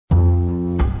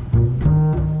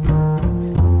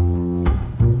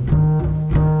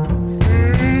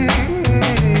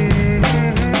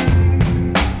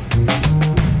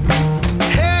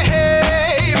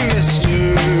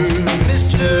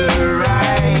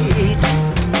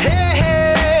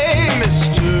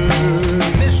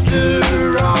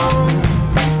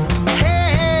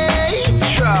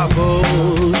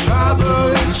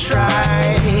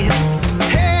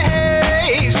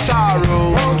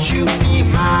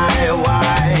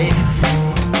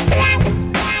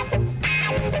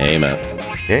Hey, Matt.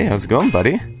 Hey, how's it going,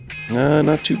 buddy?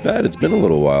 Not too bad. It's been a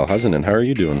little while, hasn't it? How are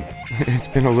you doing? It's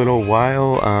been a little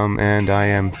while, and I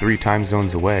am 3 time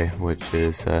zones away, which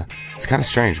is it's kind of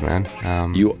strange, man.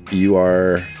 You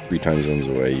are 3 time zones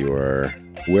away.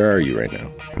 Where are you right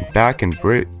now? I'm back in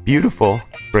beautiful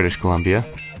British Columbia.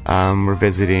 We're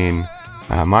visiting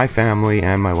my family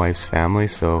and my wife's family,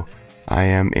 so I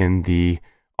am in the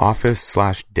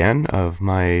office/den of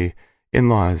my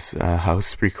in-laws'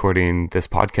 house recording this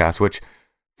podcast, which,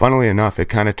 funnily enough, it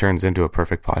kind of turns into a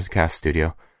perfect podcast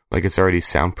studio. Like, it's already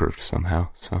soundproofed somehow,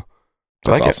 so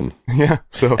that's awesome. Yeah.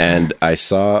 So, and I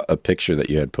saw a picture that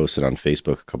you had posted on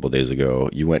Facebook a couple of days ago.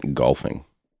 You went golfing.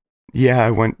 Yeah,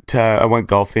 I went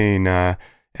golfing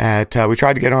we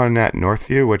tried to get on at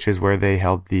Northview, which is where they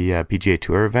held the PGA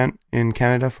Tour event in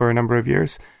Canada for a number of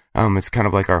years. It's kind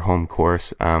of like our home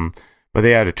course. But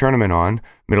they had a tournament on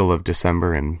middle of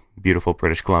December in beautiful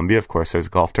British Columbia. Of course, there's a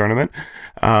golf tournament.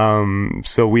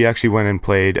 So we actually went and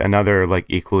played another like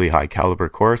equally high caliber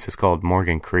course. It's called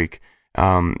Morgan Creek.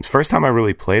 First time I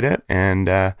really played it, and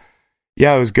yeah,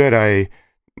 it was good. I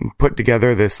put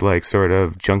together this like sort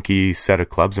of junky set of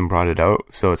clubs and brought it out.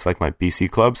 So it's like my BC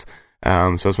clubs.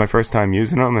 So it's my first time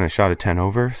using them, and I shot a 10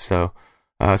 over. So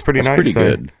it's pretty nice. Pretty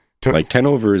good. Like 10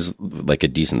 over is like a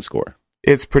decent score.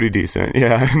 It's pretty decent,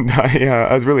 yeah.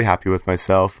 I was really happy with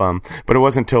myself. But it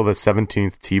wasn't until the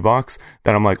 17th tee box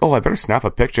that I'm like, oh, I better snap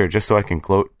a picture just so I can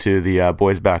gloat to the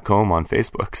boys back home on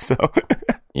Facebook. So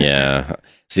yeah.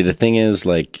 See, the thing is,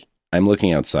 like, I'm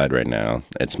looking outside right now.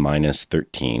 It's minus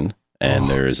 13, and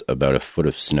there's about a foot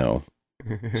of snow.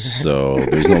 So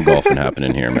there's no golfing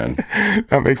happening here, man.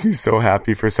 That makes me so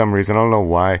happy for some reason. I don't know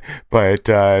why, but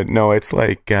no, it's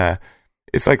like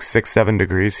 6-7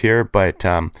 degrees here, but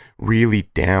really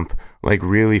damp, like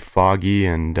really foggy,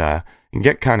 and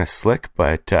get kind of slick.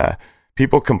 But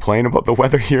people complain about the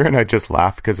weather here, and I just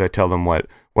laugh because I tell them what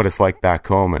it's like back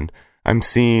home. And I'm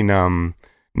seeing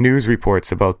news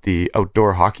reports about the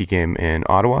outdoor hockey game in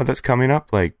Ottawa that's coming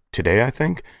up, like today, I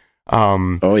think.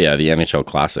 Oh yeah, the NHL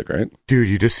Classic, right? Dude,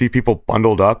 you just see people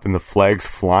bundled up and the flags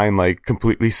flying like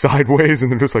completely sideways,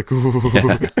 and they're just like, ooh.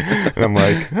 And I'm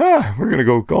like, we're gonna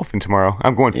go golfing tomorrow.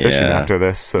 I'm going fishing after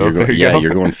this. So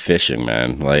you're going fishing,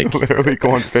 man. Like literally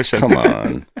going fishing. Come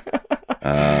on.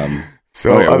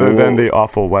 Other than the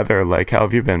awful weather, like, how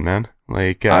have you been, man?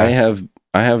 Like, I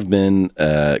have been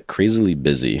crazily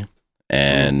busy,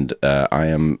 and I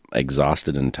am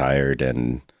exhausted and tired,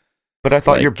 and. But I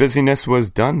thought your busyness was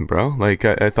done, bro. Like,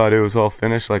 I thought it was all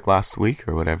finished, like, last week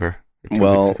or whatever. Or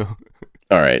 2 weeks ago.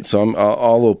 All right. So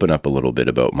I'll open up a little bit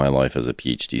about my life as a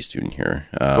PhD student here.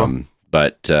 Cool.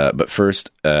 But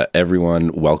first,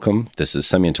 everyone, welcome. This is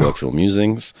Semi-Intellectual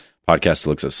Musings, podcast that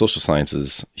looks at social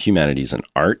sciences, humanities, and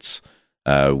arts.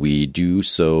 We do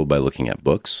so by looking at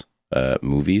books,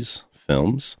 movies,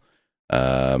 films,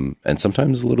 and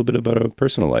sometimes a little bit about a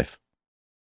personal life.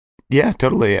 Yeah,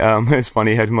 totally. It's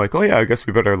funny. I'm like, oh yeah, I guess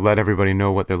we better let everybody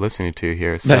know what they're listening to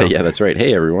here. So, yeah, that's right.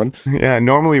 Hey, everyone. Yeah,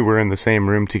 normally we're in the same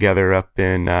room together up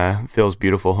in Phil's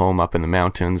beautiful home up in the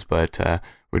mountains, but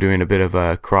we're doing a bit of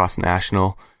a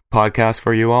cross-national podcast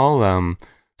for you all.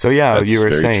 So yeah, that's you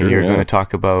were saying you're going to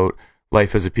talk about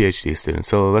life as a PhD student.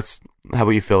 So how about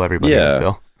you fill everybody in,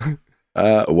 Phil?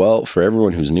 Well, for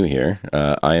everyone who's new here,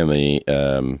 I am a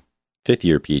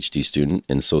 5th-year PhD student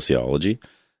in sociology.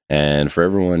 And for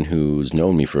everyone who's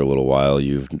known me for a little while,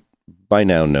 you've by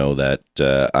now know that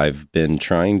I've been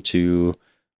trying to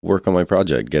work on my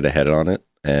project, get ahead on it,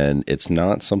 and it's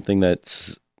not something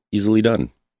that's easily done.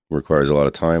 It requires a lot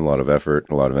of time, a lot of effort,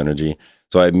 a lot of energy.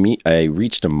 So I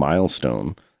reached a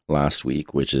milestone last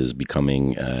week, which is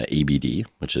becoming ABD,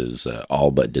 which is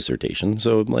all but dissertation.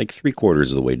 So I'm like 3/4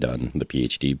 of the way done the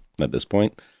PhD at this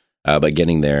point. But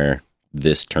getting there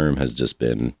this term has just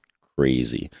been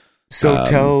crazy. So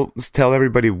tell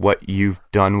everybody what you've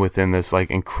done within this like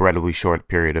incredibly short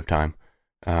period of time,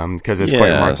 because it's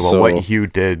quite remarkable. So, what you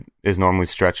did is normally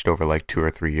stretched over like 2 or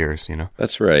 3 years. You know.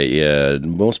 That's right. Yeah,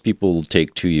 most people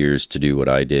take 2 years to do what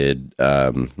I did.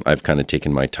 I've kind of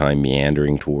taken my time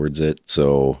meandering towards it,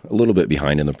 so a little bit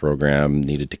behind in the program,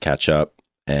 needed to catch up,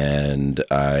 and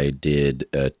I did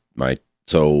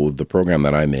So the program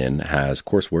that I'm in has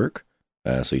coursework,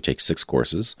 so you take 6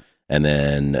 courses. And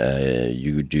then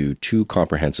you do 2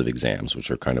 comprehensive exams, which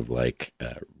are kind of like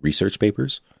research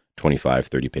papers, 25,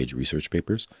 30-page research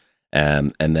papers,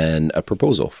 and then a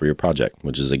proposal for your project,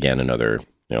 which is, again, another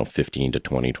 15 to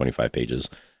 20, 25 pages.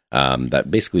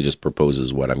 That basically just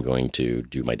proposes what I'm going to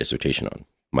do my dissertation on,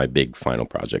 my big final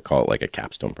project. Call it like a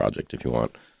capstone project if you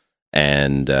want.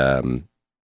 And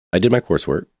I did my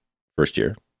coursework first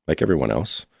year, like everyone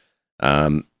else.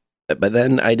 but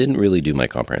then I didn't really do my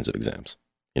comprehensive exams.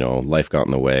 Life got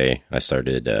in the way. I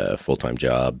started a full-time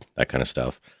job, that kind of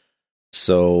stuff.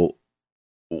 So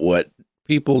what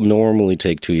people normally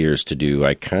take 2 years to do,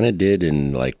 I kind of did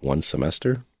in like one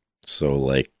semester. So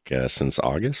like since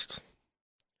August.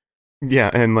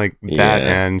 Yeah, and like that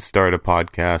and start a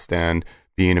podcast and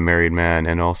being a married man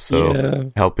and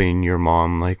also helping your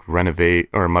mom like renovate,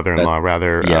 or mother-in-law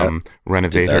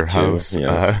renovate her house.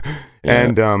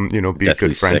 And be a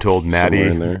good friend to old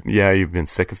Maddie. Yeah, you've been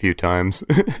sick a few times.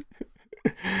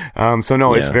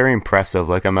 It's very impressive.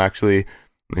 Like, I'm actually,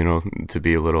 to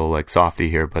be a little like softy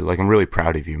here, but like I'm really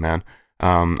proud of you, man.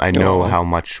 I know how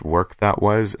much work that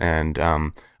was, and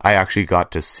I actually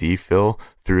got to see Phil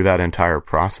through that entire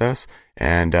process,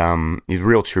 and he's a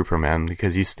real trooper, man,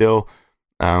 because he still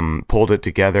pulled it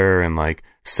together and like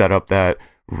set up that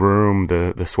room,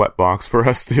 the sweat box for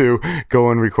us to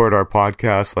go and record our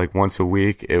podcast like once a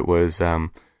week. It was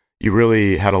you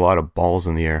really had a lot of balls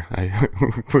in the air, I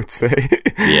would say.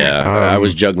 I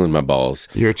was juggling my balls.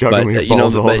 You're juggling your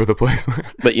balls all over the place.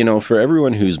 But for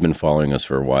everyone who's been following us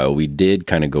for a while, we did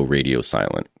kind of go radio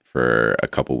silent for a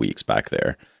couple weeks back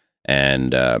there,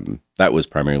 and that was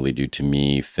primarily due to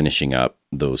me finishing up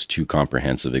those 2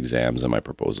 comprehensive exams and my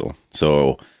proposal.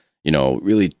 So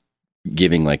really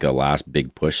giving like a last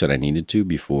big push that I needed to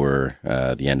before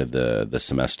the end of the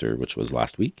semester, which was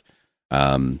last week.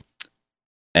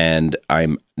 And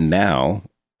I'm now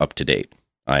up to date.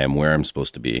 I am where I'm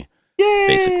supposed to be. Yay!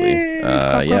 Basically.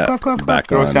 Clap. Back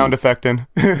throw on, a sound effect in.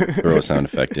 Throw a sound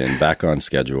effect in. Back on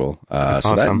schedule. That's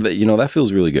so awesome. that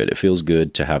feels really good. It feels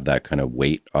good to have that kind of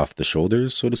weight off the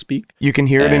shoulders, so to speak. You can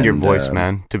hear it in your voice,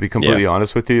 man. To be completely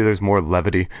honest with you, there's more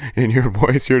levity in your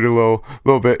voice. You're a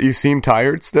little bit. You seem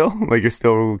tired still, like you're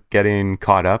still getting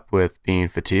caught up with being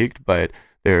fatigued, but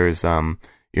there's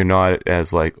you're not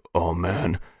as like, oh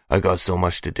man, I got so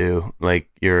much to do. Like,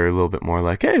 you're a little bit more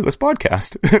like, hey, let's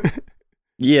podcast.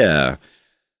 Yeah.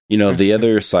 The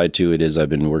other side to it is I've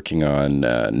been working on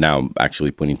now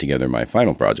actually putting together my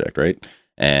final project, right?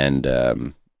 And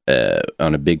on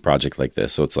a big project like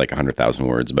this, so it's like 100,000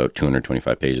 words, about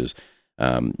 225 pages.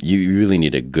 You really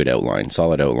need a good outline,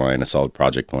 a solid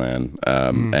project plan.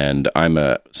 And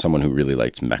I'm someone who really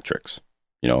likes metrics.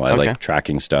 I like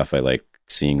tracking stuff. I like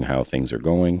seeing how things are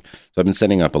going. So I've been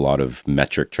setting up a lot of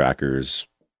metric trackers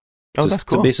that's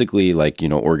cool. to basically like,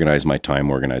 organize my time,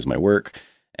 organize my work.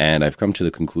 And I've come to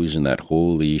the conclusion that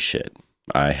holy shit,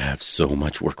 I have so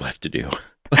much work left to do.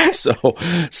 so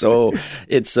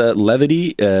it's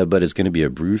levity, but it's going to be a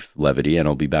brief levity, and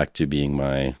I'll be back to being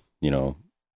my, yeah,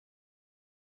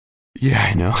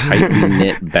 I know, tightly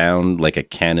knit, bound like a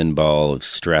cannonball of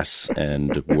stress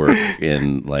and work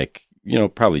in like,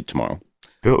 probably tomorrow.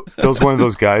 Phil's one of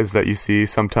those guys that you see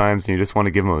sometimes and you just want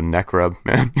to give him a neck rub,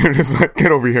 man. You're just like,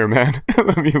 get over here, man.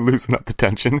 Let me loosen up the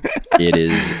tension. It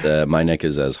is, my neck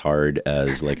is as hard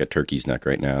as like a turkey's neck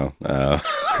right now,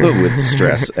 with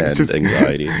stress and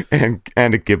anxiety.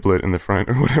 And a giblet in the front,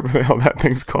 or whatever the hell that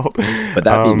thing's called. But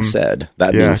that being said,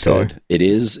 totally. it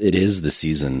is the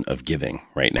season of giving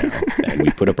right now. And we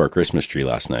put up our Christmas tree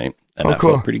last night, and that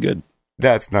felt pretty good.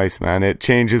 That's nice, man. It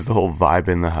changes the whole vibe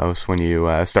in the house when you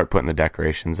start putting the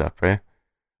decorations up, right?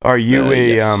 Are you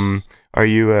are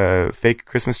you a fake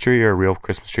Christmas tree or a real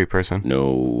Christmas tree person?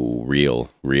 No,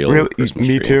 real Christmas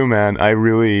tree. Me too, man. I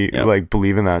really like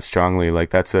believe in that strongly.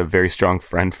 Like, that's a very strong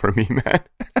friend for me, man.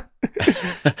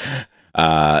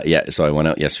 So I went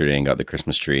out yesterday and got the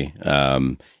Christmas tree.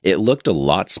 It looked a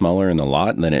lot smaller in the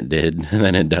lot than it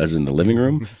does in the living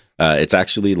room. It's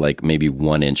actually like maybe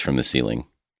 1 inch from the ceiling.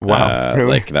 Wow, really?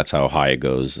 Like that's how high it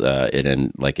goes.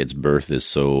 Its berth is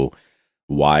so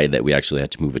wide that we actually had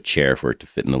to move a chair for it to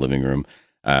fit in the living room.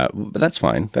 But that's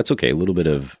fine. That's okay. A little bit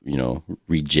of,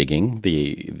 rejigging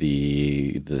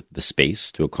the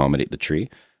space to accommodate the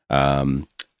tree. And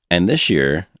this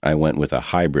year I went with a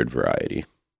hybrid variety.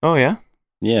 Oh yeah?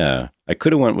 Yeah. I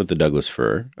could have went with the Douglas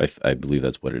fir. I believe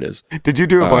that's what it is. Did you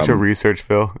do a bunch of research,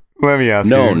 Phil? Let me ask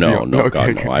you. No,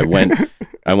 God, no.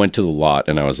 I went to the lot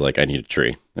and I was like, I need a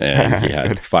tree. And he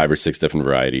had 5 or 6 different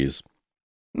varieties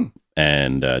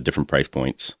and different price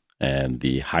points. And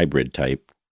the hybrid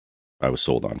type, I was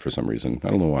sold on for some reason. I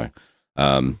don't know why.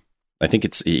 I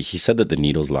think he said that the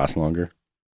needles last longer.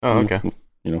 Oh, okay.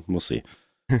 We'll see.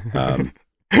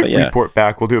 But yeah. Report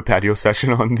back. We'll do a patio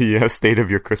session on the state of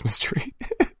your Christmas tree.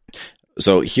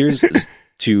 So here's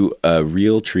to a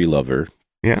real tree lover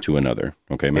to another.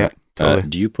 Okay, Matt? Yeah, totally.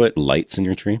 Do you put lights in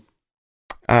your tree?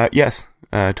 Yes,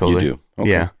 totally. You do?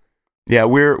 Okay. Yeah.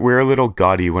 We're a little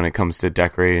gaudy when it comes to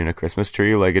decorating a Christmas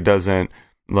tree. Like, it doesn't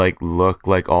like look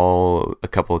like all a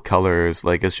couple of colors.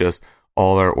 Like, it's just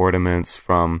all our ornaments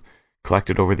from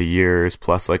collected over the years,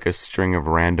 plus like a string of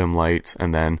random lights.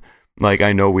 And then like,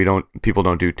 I know people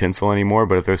don't do tinsel anymore,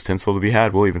 but if there's tinsel to be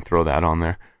had, we'll even throw that on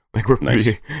there. Like we're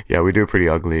pretty, yeah, we do a pretty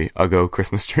ugly Uggo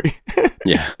Christmas tree.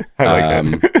 Yeah. I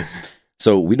like it.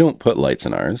 So we don't put lights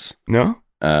in ours. No?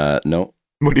 No.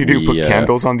 What do you do? Put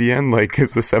candles on the end like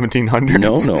it's the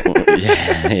 1700s? No.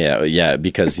 Yeah.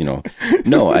 Because,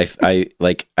 no,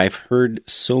 I've heard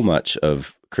so much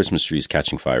of Christmas trees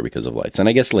catching fire because of lights. And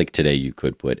I guess like today you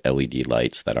could put LED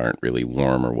lights that aren't really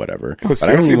warm or whatever. Oh,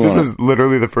 seriously? This is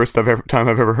literally the first time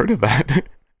I've ever heard of that.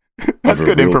 That's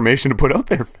good information to put out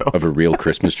there, Phil. Of a real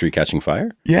Christmas tree catching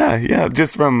fire? Yeah.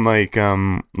 Just from like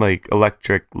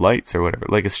electric lights or whatever,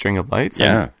 like a string of lights.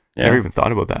 Yeah. I never even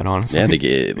thought about that, honestly.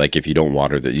 Yeah, like if you don't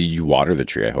water you water the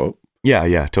tree, I hope.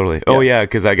 Yeah, totally. Yeah. Oh, yeah,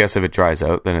 because I guess if it dries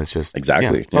out, then it's just...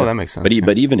 Exactly. Yeah. Oh, that makes sense.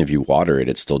 But even if you water it,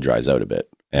 it still dries out a bit.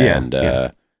 And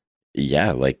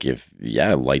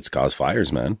lights cause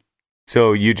fires, man.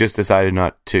 So you just decided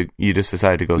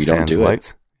to go sans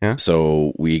lights? Yeah.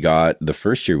 So the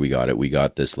first year we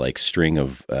got this like string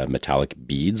of metallic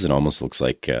beads. It almost looks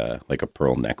like a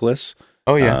pearl necklace.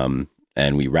 Oh, yeah.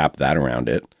 And we wrap that around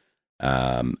it.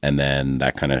 And then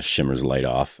that kind of shimmers light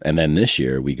off. And then this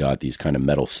year we got these kind of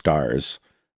metal stars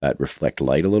that reflect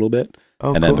light a little bit.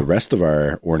 Oh, and then the rest of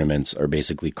our ornaments are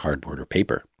basically cardboard or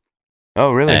paper.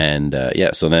 Oh, really? And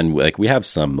so then like we have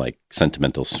some like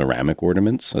sentimental ceramic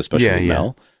ornaments, especially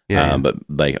Mel. Yeah. But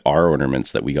like our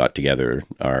ornaments that we got together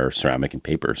are ceramic and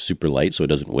paper, super light, so it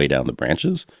doesn't weigh down the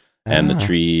branches. And the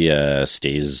tree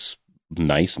stays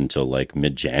nice until like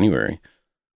mid-January.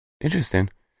 Interesting.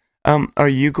 Are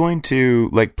you going to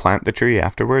like plant the tree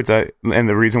afterwards? And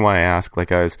the reason why I ask,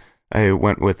 like I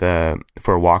went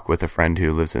for a walk with a friend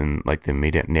who lives in like the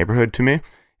immediate neighborhood to me,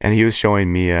 and he was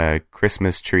showing me a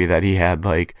Christmas tree that he had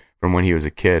like from when he was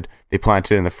a kid. They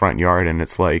planted it in the front yard, and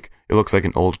it looks like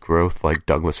an old growth like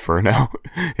Douglas fir now.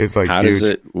 It's like how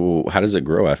huge. How does it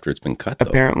grow after it's been cut, though?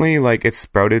 Apparently, like it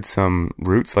sprouted some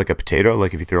roots, like a potato.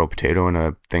 Like if you throw a potato in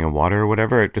a thing of water or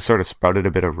whatever, it just sort of sprouted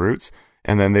a bit of roots.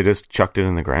 And then they just chucked it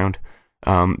in the ground.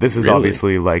 This is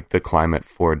obviously like the climate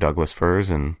for Douglas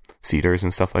firs and cedars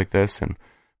and stuff like this.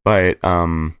 But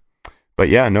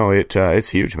yeah, no, it's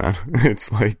huge, man. It's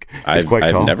quite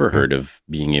tall. I've never heard of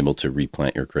being able to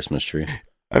replant your Christmas tree.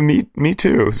 Me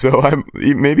too. So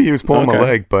maybe he was pulling my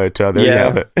leg, but there you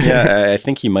have it. Yeah, I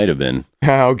think he might have been.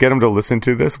 I'll get him to listen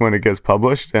to this when it gets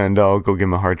published, and I'll go give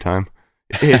him a hard time.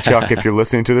 Hey, Chuck, if you're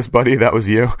listening to this, buddy, that was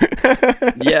you.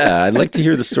 Yeah, I'd like to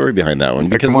hear the story behind that one,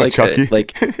 because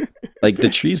like the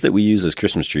trees that we use as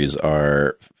Christmas trees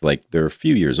are like they're a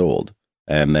few years old,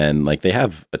 and then like they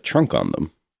have a trunk on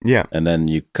them. Yeah, and then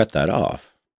you cut that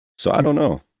off. So I don't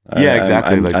know. Yeah,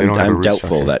 exactly. I'm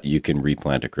doubtful that you can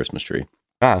replant a Christmas tree.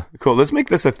 Ah, cool. Let's make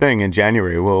this a thing in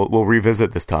January. We'll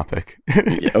revisit this topic.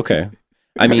 Yeah, okay.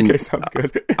 I mean, okay, sounds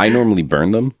good. I normally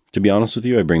burn them. To be honest with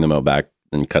you, I bring them out back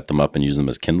and cut them up and use them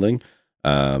as kindling.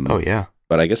 Oh yeah.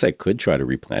 But I guess I could try to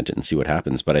replant it and see what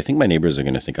happens. But I think my neighbors are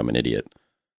going to think I'm an idiot.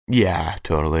 Yeah,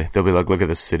 totally. They'll be like, "Look at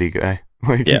this city guy.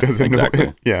 Like he doesn't know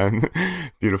it." Yeah,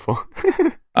 beautiful.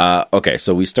 Okay,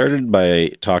 so we started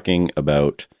by talking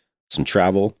about some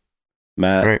travel.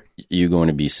 Matt, right. You going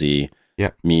to BC.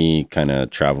 Yeah. Me kind of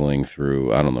traveling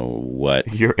through, I don't know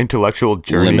what. Your intellectual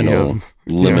journey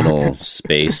liminal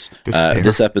space.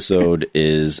 This episode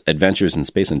is Adventures in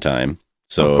Space and Time.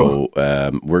 So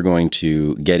cool. We're going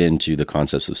to get into the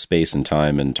concepts of space and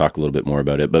time and talk a little bit more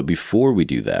about it. But before we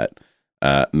do that,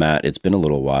 Matt, it's been a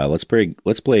little while. Let's play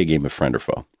a game of Friend or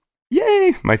Foe.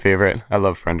 Yay! My favorite. I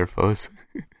love Friend or Foes.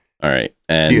 All right.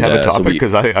 And, do you have a topic?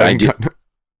 Because I do.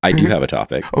 I do have a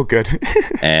topic. Oh, good.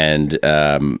 And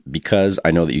because I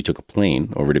know that you took a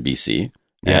plane over to BC,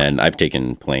 and I've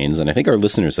taken planes, and I think our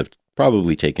listeners have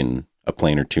probably taken a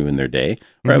plane or two in their day,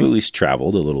 or have at least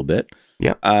traveled a little bit.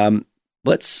 Yeah.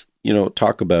 Let's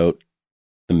talk about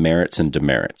the merits and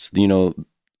demerits.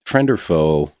 Friend or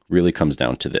foe really comes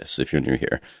down to this. If you're new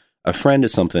here, a friend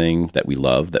is something that we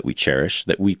love, that we cherish,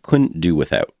 that we couldn't do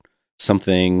without.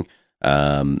 Something,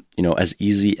 as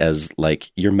easy as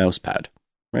like your mouse pad.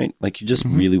 Right? Like you just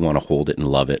really want to hold it and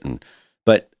love it.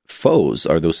 But foes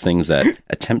are those things that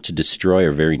attempt to destroy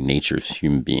our very nature as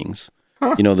human beings.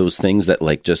 Huh. Those things that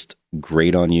like just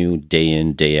grate on you day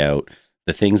in, day out.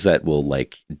 The things that will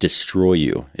like destroy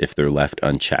you if they're left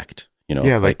unchecked.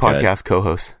 Yeah, like podcast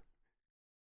co-hosts.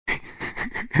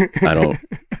 I don't.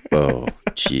 Oh,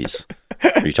 jeez.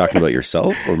 Are you talking about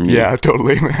yourself or me? Yeah,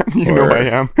 totally, man. You know I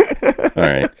am. All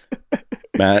right.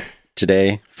 Matt,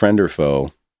 today, friend or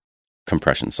foe?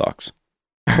 Compression socks.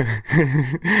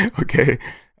 Okay.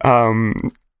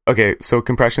 Okay, so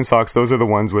compression socks, those are the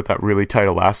ones with that really tight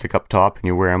elastic up top, and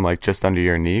you wear them like just under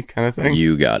your knee kind of thing?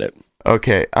 You got it.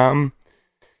 Okay,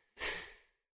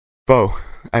 faux,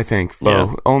 I think.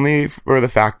 Faux. Yeah. Only for the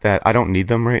fact that I don't need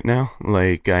them right now.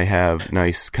 Like, I have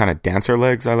nice kind of dancer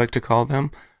legs, I like to call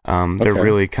them. They're Okay.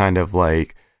 really kind of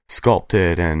like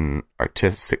sculpted and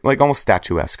artistic, like almost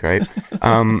statuesque, right?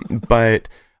 But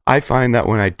I find that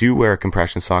when I do wear a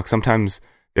compression sock, sometimes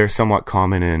they're somewhat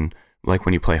common in, like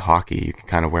when you play hockey, you can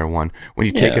kind of wear one. When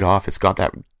you take Yeah. it off, it's got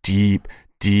that deep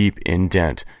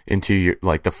indent into your,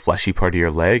 like the fleshy part of your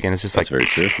leg, and it's just That's like, very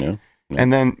true. Yeah.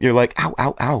 and then you're like, ow,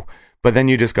 ow, ow. But then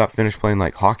you just got finished playing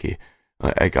like hockey,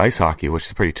 like ice hockey, which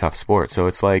is a pretty tough sport. So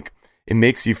it's like, it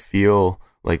makes you feel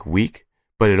like weak,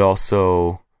 but it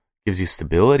also gives you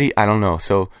stability. I don't know.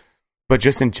 So, but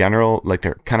just in general, like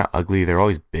they're kind of ugly. They're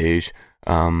always beige.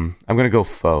 I'm going to go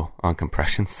faux on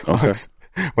compression socks.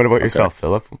 What about yourself,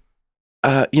 Philip?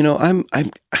 I'm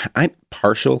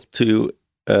partial to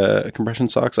compression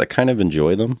socks. I kind of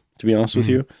enjoy them, to be honest with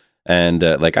you. And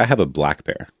like I have a black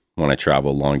pair when I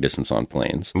travel long distance on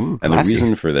planes. Ooh, and the classy.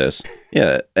 reason for this,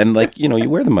 and like you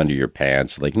wear them under your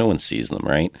pants, like no one sees them,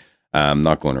 right? I'm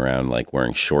not going around like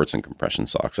wearing shorts and compression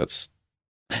socks. That's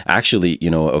actually,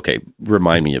 okay.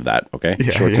 Remind me of that, okay?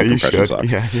 Yeah, Shorts and you compression should.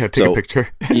 socks. Yeah, take So, a picture.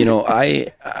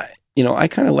 I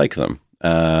kind of like them.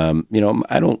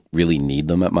 I don't really need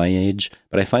them at my age,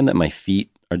 but I find that my feet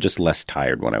are just less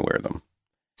tired when I wear them.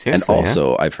 Seriously, And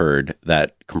also, I've heard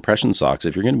that compression socks,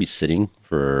 if you're going to be sitting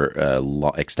for a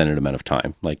extended amount of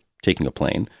time, like taking a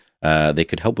plane, they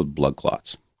could help with blood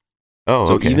clots. Oh,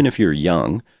 So okay. even if you're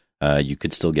young, you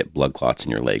could still get blood clots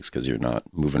in your legs because you're not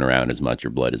moving around as much,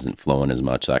 your blood isn't flowing as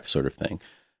much, that sort of thing.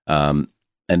 And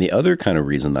the other kind of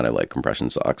reason that I like compression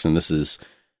socks, and this is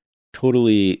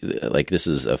totally like this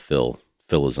is a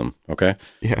philism, okay?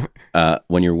 Yeah.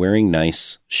 When you're wearing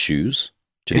nice shoes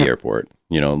to the airport,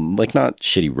 like not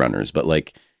shitty runners, but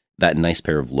like that nice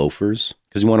pair of loafers,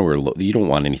 because you want to wear, you don't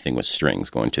want anything with strings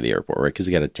going to the airport, right? Because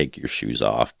you got to take your shoes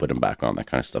off, put them back on, that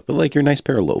kind of stuff. But like your nice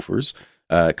pair of loafers,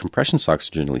 compression socks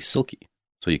are generally silky,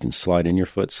 so you can slide in your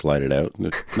foot, slide it out,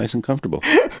 they're nice and comfortable.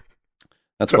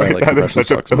 That's why I like That is compression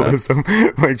such a socks, Matt.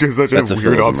 philism, like just such That's a a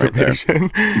weird philism right there.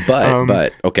 observation.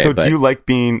 But okay. So but do you like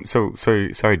being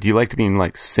sorry? Do you like to being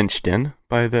like cinched in,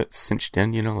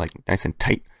 like nice and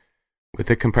tight with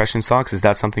the compression socks? Is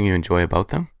that something you enjoy about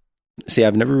them? see,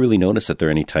 I've never really noticed that they're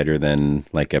any tighter than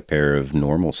like a pair of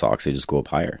normal socks. They just go up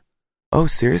higher. Oh,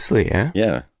 seriously? Yeah.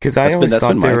 Yeah. Because I That's always that's thought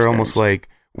been my they were almost experience. like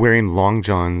wearing long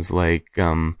johns, like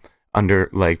under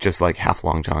like just like half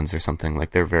long johns or something.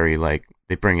 Like they're very like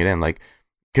they bring it in, like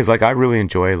because like I really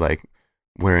enjoy like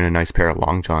wearing a nice pair of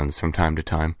long johns from time to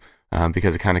time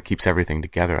because it kind of keeps everything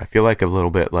together. I feel like a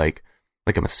little bit like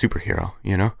I'm a superhero,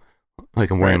 like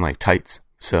I'm wearing Right. like tights.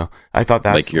 So I thought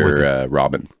that Like your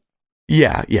Robin.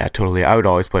 yeah, totally. I would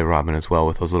always play Robin as well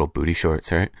with those little booty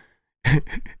shorts, right?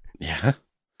 Yeah.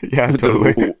 Yeah,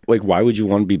 totally. Like, why would you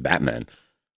want to be Batman?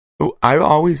 I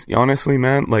always, honestly,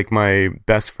 man, like my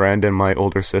best friend and my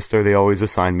older sister, they always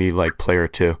assign me like player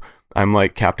 2. I'm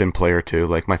like Captain Player 2.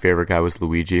 Like my favorite guy was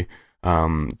Luigi,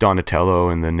 Donatello,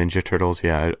 and the Ninja Turtles.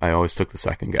 Yeah, I always took the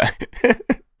second guy.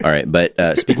 All right, but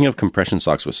speaking of compression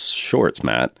socks with shorts,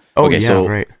 Matt. Oh, okay, yeah, so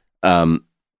right.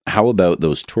 how about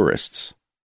those tourists?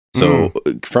 So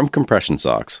from compression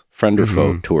socks, friend or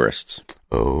foe, tourists.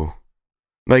 Oh,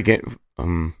 like it.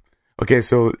 Okay,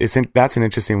 so that's an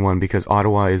interesting one because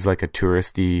Ottawa is like a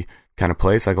touristy kind of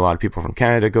place. Like a lot of people from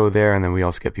Canada go there, and then we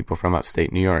also get people from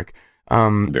upstate New York.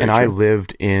 And Very I true.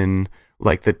 lived in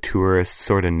like the tourist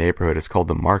sort of neighborhood. It's called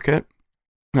the Market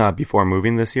before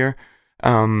moving this year.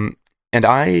 And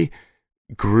I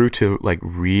grew to like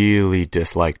really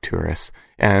dislike tourists,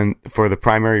 and for the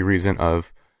primary reason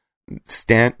of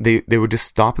they would just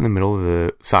stop in the middle of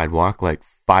the sidewalk like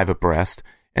 5 abreast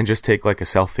and just take like a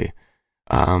selfie.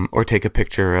 Or take a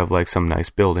picture of like some nice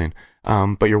building.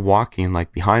 But you're walking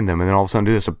like behind them and then all of a sudden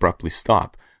they just abruptly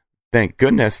stop. Thank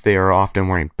goodness they are often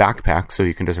wearing backpacks so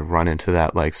you can just run into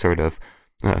that like sort of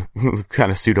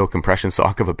kind of pseudo compression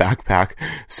sock of a backpack.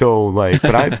 So like,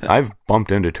 but I've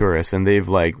bumped into tourists and they've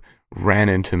like ran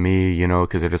into me,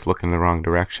 because they're just looking in the wrong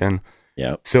direction.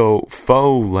 Yeah. So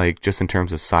faux, like just in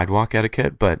terms of sidewalk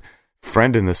etiquette, but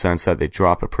friend in the sense that they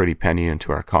drop a pretty penny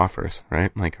into our coffers,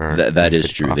 right? Like our That is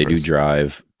usage true. They do coffers.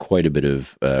 drive quite a bit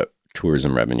of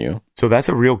tourism revenue. So that's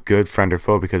a real good friend or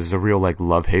foe because it's a real like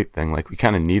love-hate thing. Like we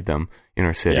kind of need them in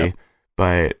our city, Yeah.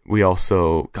 but we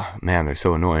also, God, man, they're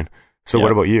so annoying. So Yeah.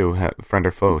 what about you, friend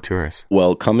or foe, tourists?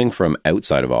 Well, coming from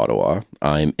outside of Ottawa,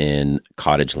 I'm in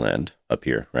cottage land up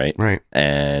here, right? Right.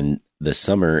 And the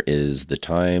summer is the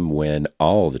time when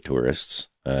all the tourists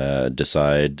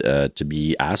decide to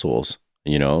be assholes.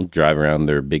 Drive around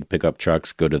their big pickup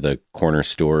trucks, go to the corner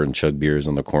store and chug beers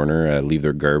on the corner, leave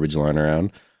their garbage lying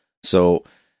around. So,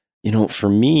 for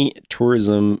me,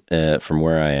 tourism from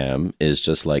where I am is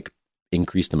just like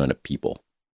increased amount of people.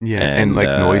 Yeah, and like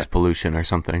noise pollution or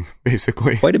something,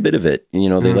 basically. Quite a bit of it. They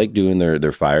like doing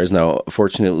their fires. Now,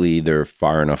 fortunately, they're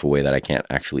far enough away that I can't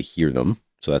actually hear them,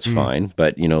 so that's fine.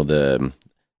 But,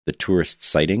 the tourist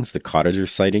sightings, the cottager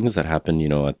sightings that happen,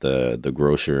 at the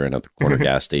grocer and at the corner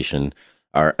gas station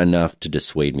are enough to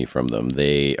dissuade me from them.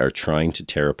 They are trying to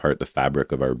tear apart the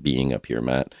fabric of our being up here,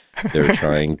 Matt. They're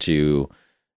trying to,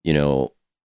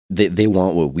 they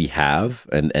want what we have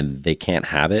and they can't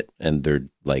have it. And they're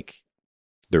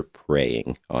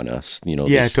preying on us.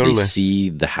 Totally. They see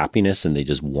the happiness and they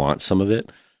just want some of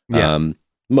it. Yeah.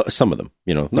 Some of them,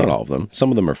 not all of them.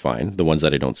 Some of them are fine. The ones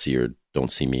that I don't see or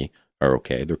don't see me are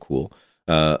okay. They're cool.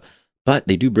 But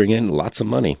they do bring in lots of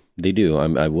money. They do.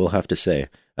 I will have to say,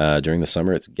 during the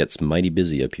summer, it gets mighty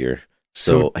busy up here.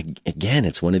 So again,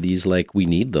 it's one of these, like, we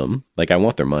need them. Like, I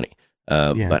want their money,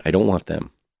 but I don't want them.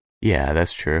 Yeah,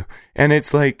 that's true. And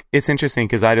it's like, it's interesting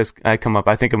because I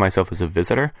think of myself as a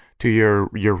visitor to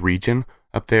your region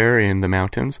up there in the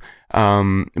mountains.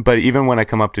 But even when I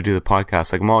come up to do the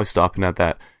podcast, like, I'm always stopping at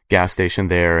that gas station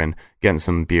there and getting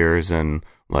some beers and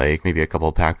like maybe a couple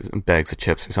of bags of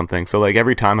chips or something. So like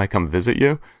every time I come visit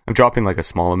you, I'm dropping like a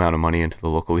small amount of money into the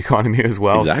local economy as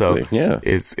well. Exactly. So yeah,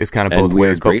 it's kind of both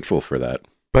ways. We're grateful for that.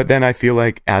 But then I feel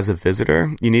like as a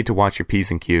visitor, you need to watch your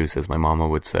P's and Q's, as my mama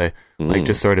would say. Like,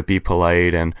 just sort of be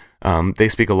polite. And they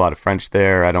speak a lot of French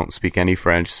there. I don't speak any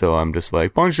French, so I'm just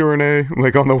like, bonjour,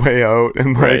 like on the way out,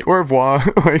 and like, au revoir.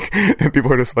 Like, and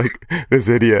people are just like, this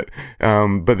idiot.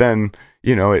 But then,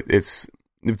 it's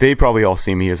they probably all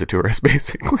see me as a tourist,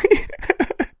 basically.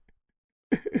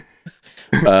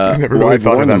 I've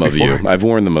warned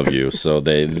them of you, so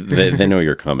they know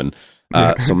you're coming.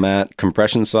 So Matt,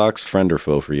 compression socks, friend or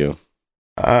foe for you?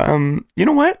 You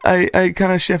know what? I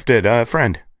kind of shifted.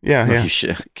 Friend. Yeah. You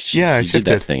did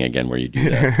that thing again where you do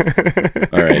that.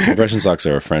 All right, compression socks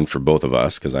are a friend for both of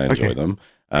us because I enjoy them.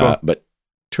 Cool. But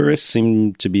tourists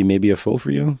seem to be maybe a foe for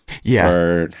you. Yeah.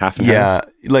 Or half and half. Yeah.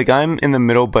 Like I'm in the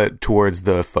middle, but towards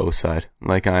the foe side.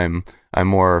 Like I'm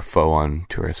more foe on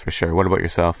tourists for sure. What about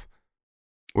yourself?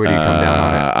 Where do you come down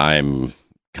on it? I'm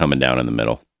coming down in the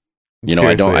middle.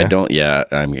 Seriously,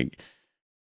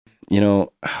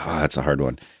 That's a hard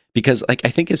one because like, I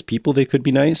think as people, they could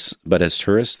be nice, but as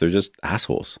tourists, they're just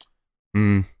assholes.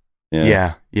 Yeah.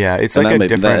 It's And like a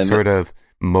different sort of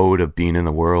mode of being in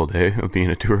the world, of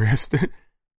being a tourist.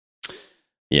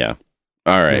 Yeah.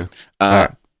 All right.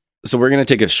 So we're going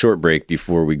to take a short break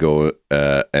before we go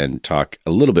and talk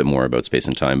a little bit more about space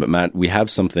and time. But Matt, we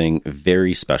have something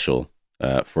very special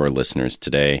for our listeners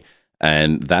today.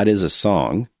 And that is a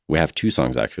song. We have two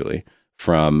songs actually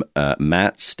from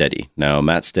Matt Steady. Now,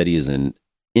 Matt Steady is an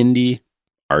indie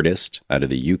artist out of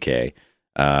the UK.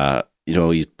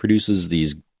 He produces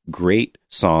these great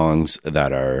songs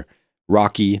that are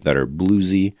rocky, that are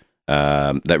bluesy,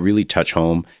 that really touch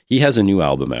home. He has a new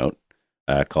album out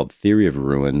called Theory of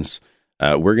Ruins.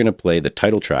 We're going to play the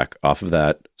title track off of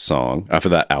that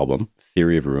album,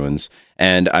 Theory of Ruins.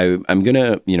 And I'm going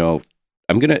to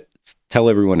tell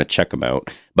everyone to check him out,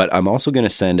 but I'm also going to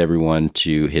send everyone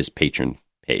to his Patreon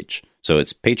page. So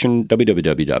it's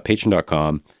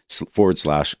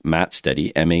www.patreon.com/Matt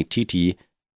Steady, MattSteady,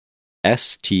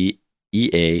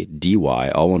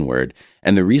 all one word.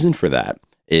 And the reason for that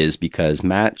is because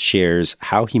Matt shares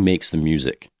how he makes the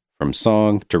music, from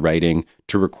song to writing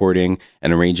to recording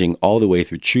and arranging, all the way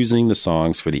through choosing the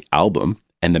songs for the album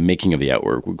and the making of the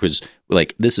artwork, because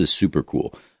like, this is super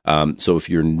cool. So if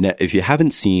you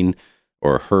haven't seen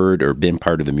or heard or been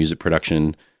part of the music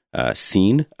production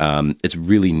scene, it's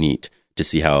really neat to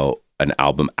see how an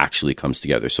album actually comes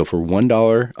together. So for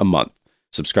 $1 a month,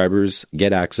 subscribers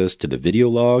get access to the video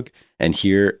log and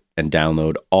hear and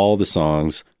download all the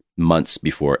songs months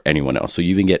before anyone else. So you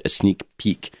even get a sneak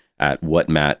peek at what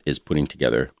Matt is putting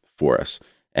together for us.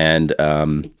 And,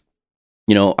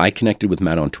 I connected with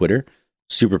Matt on Twitter.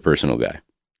 Super personal guy,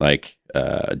 like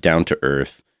down to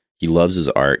earth. He loves his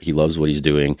art. He loves what he's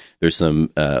doing. There's some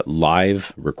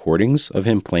live recordings of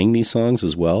him playing these songs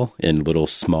as well in little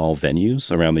small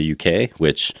venues around the UK,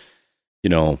 which,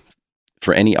 for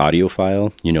any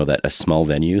audiophile, that a small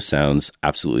venue sounds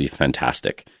absolutely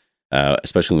fantastic,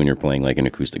 especially when you're playing like an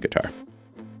acoustic guitar.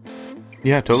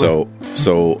 Yeah, totally.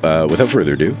 So without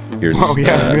further ado, here's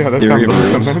that sounds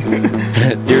awesome.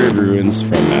 Theory of Ruins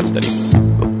from Matt Steady.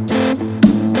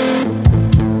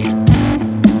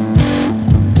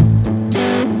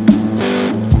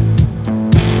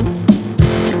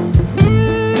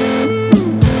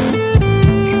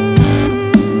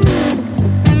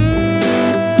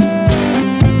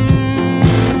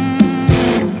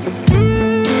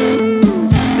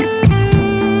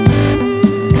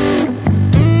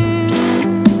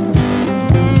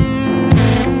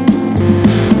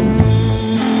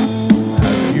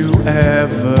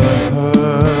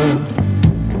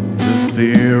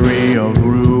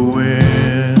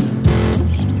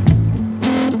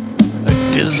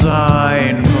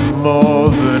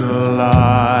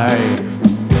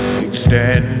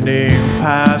 extending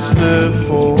past the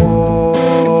fall,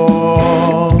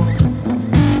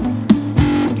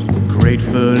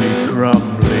 gratefully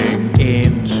crumbling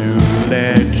into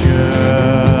legend.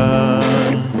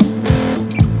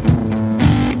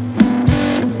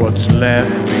 What's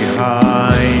left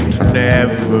behind,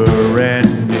 never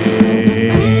ending.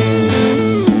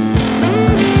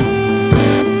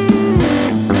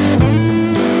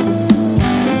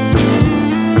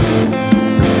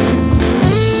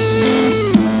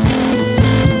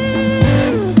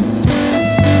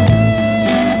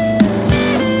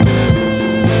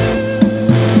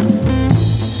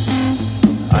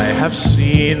 I've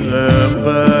seen the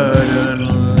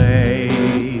burden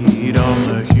laid on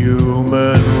the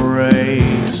human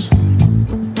race.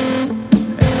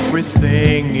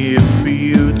 Everything is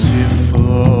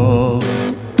beautiful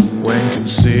when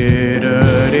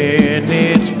considered in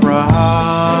its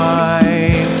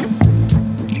prime.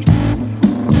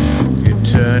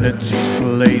 Eternity's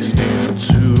placed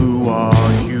into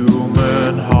our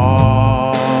human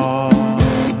hearts.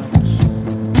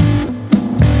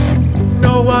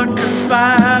 No one can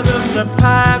fathom the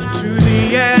path to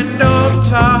the end of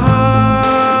time.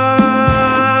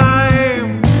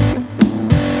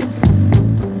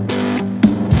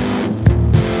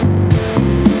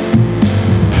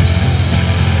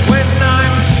 When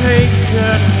I'm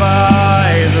taken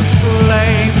by the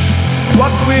flames,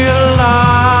 what will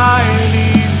I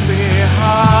leave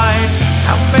behind?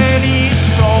 How many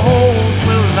souls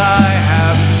will I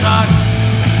have touched?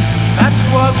 That's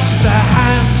what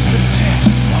stands the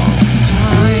test of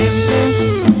time.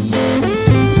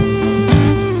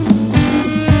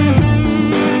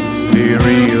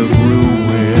 Theory of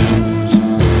ruins.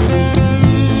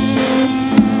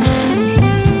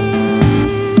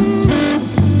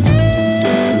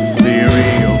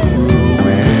 Theory of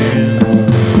ruins.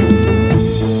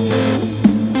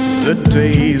 The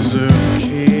days of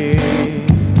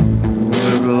kings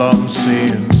have long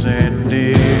since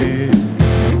ended.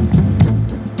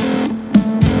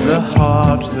 The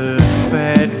heart that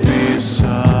fed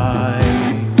beside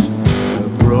a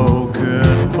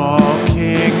broken,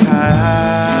 mocking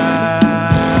hand.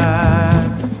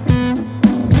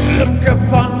 Look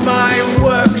upon my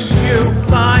works, you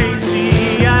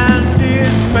mighty, and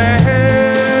despair.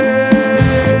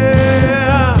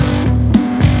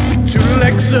 Two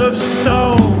legs of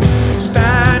stone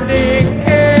standing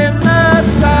in the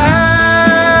sand.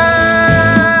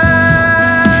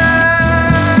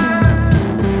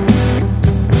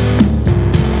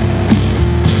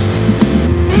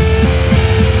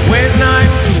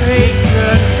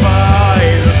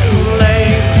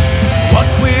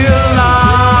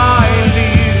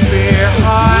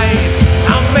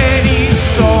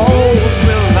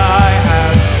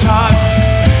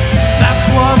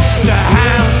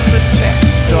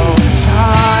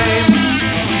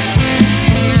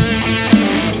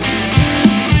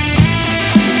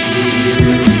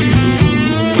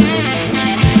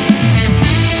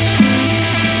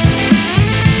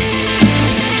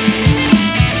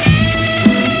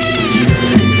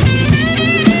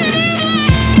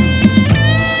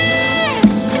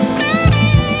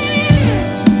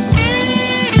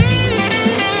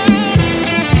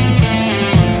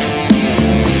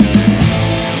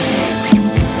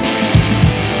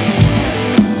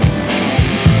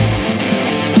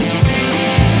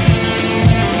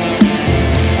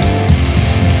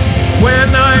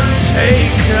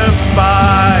 Taken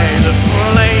by the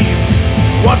flames,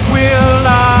 what will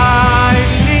I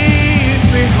leave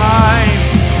behind?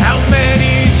 How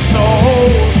many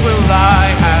souls will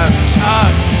I have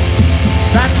touched?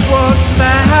 That's what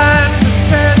stands the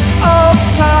test of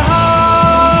time.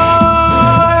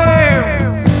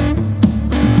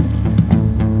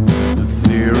 The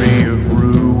theory of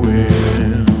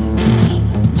ruins.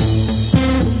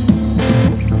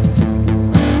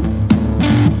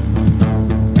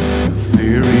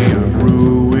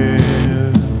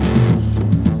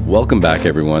 Welcome back,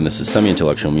 everyone. This is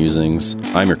Semi-Intellectual Musings.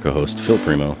 I'm your co-host, Phil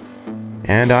Primo.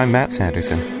 And I'm Matt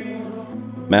Sanderson.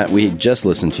 Matt, we just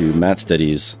listened to Matt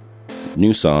Steady's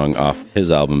new song off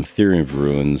his album, Theory of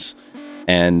Ruins.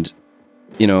 And,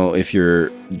 you know, if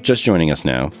you're just joining us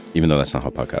now, even though that's not how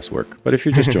podcasts work, but if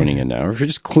you're just joining in now, or if you're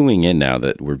just cluing in now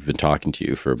that we've been talking to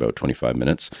you for about 25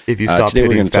 minutes. If you stop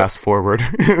hitting fast forward,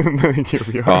 here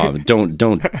we are. Oh, don't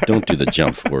do the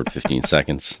jump forward 15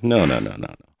 seconds. No.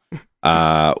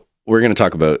 We're going to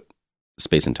talk about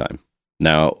space and time.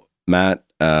 Now, Matt,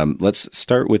 let's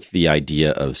start with the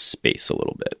idea of space a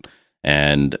little bit.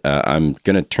 And I'm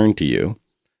going to turn to you.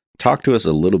 Talk to us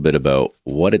a little bit about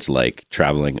what it's like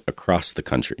traveling across the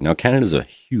country. Now, Canada's a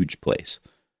huge place.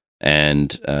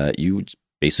 And you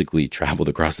basically traveled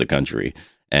across the country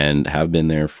and have been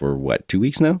there for what, 2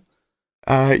 weeks now?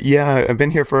 Yeah, I've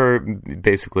been here for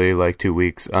basically like 2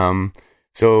 weeks.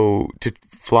 So to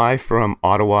fly from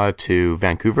Ottawa to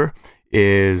Vancouver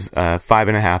is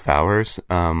 5.5 hours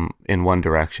in one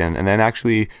direction, and then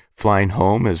actually flying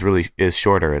home is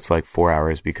shorter. It's like 4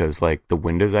 hours because like the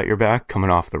wind is at your back coming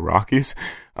off the Rockies.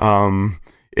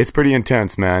 It's pretty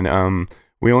intense, man.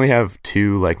 We only have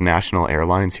two like national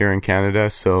airlines here in Canada,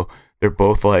 so they're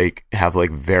both like have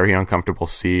like very uncomfortable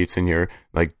seats, and you're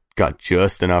like got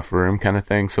just enough room kind of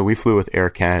thing. So we flew with Air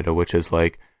Canada, which is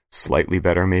like slightly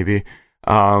better maybe.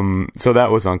 So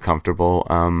that was uncomfortable.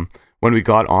 When we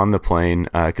got on the plane,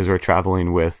 because we're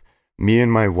traveling with me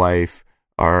and my wife,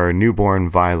 our newborn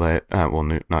Violet,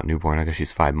 not newborn, I guess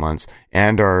she's 5 months,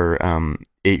 and our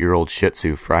 8-year-old Shih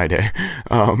Tzu Friday,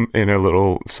 in a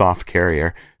little soft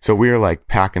carrier. So we were like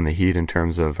packing the heat in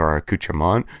terms of our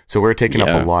accoutrement. So we're taking up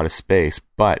a lot of space.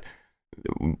 But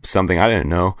something I didn't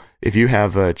know, if you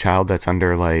have a child that's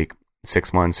under like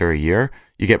 6 months or a year,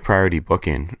 you get priority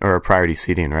booking or priority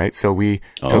seating, right? So we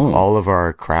took all of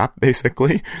our crap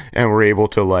basically, and we're able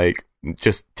to like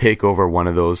just take over one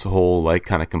of those whole like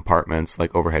kind of compartments,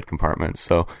 like overhead compartments.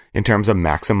 So in terms of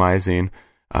maximizing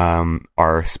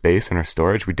our space and our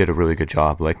storage, we did a really good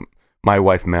job. Like my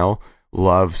wife Mel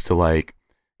loves to like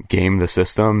game the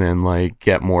system and like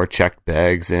get more checked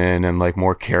bags in and like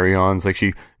more carry-ons. Like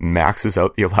she maxes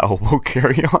out the allowable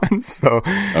carry-ons. So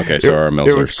our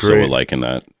Mels are so alike in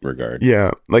that regard.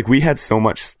 Yeah, like we had so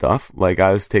much stuff. Like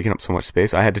I was taking up so much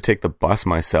space. I had to take the bus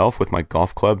myself with my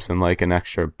golf clubs and like an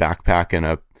extra backpack and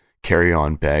a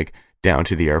carry-on bag down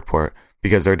to the airport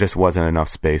because there just wasn't enough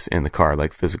space in the car,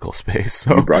 like physical space.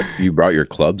 So you brought your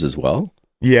clubs as well?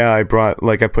 Yeah, I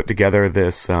put together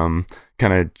this kind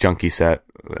of junky set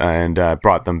and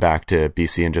brought them back to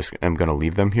BC and just am going to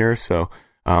leave them here. So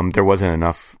there wasn't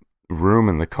enough room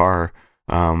in the car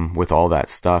with all that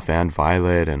stuff and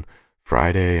Violet and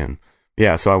Friday. And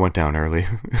yeah, so I went down early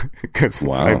because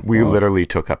we literally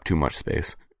took up too much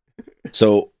space.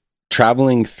 So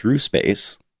traveling through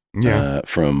space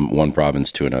from one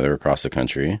province to another across the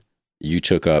country, you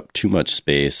took up too much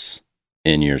space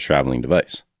in your traveling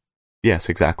device. Yes,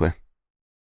 exactly.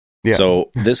 Yeah.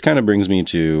 So this kind of brings me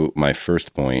to my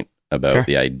first point about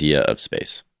the idea of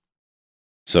space.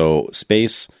 So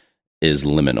space is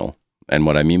liminal. And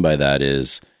what I mean by that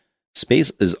is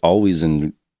space is always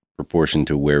in proportion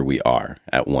to where we are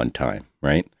at one time,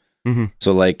 right? Mm-hmm.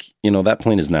 So like, that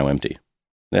plane is now empty.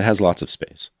 It has lots of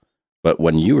space. But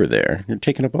when you were there, you're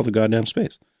taking up all the goddamn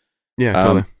space. Yeah,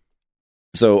 totally.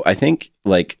 So I think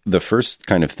like the first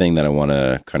kind of thing that I want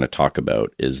to kind of talk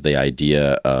about is the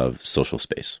idea of social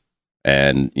space.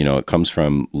 And, it comes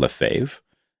from Lefebvre,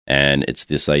 and it's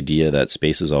this idea that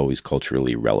space is always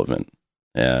culturally relevant.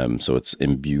 So it's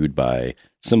imbued by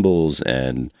symbols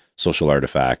and social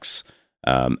artifacts.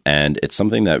 And it's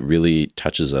something that really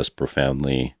touches us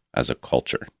profoundly as a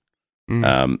culture.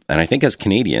 And I think as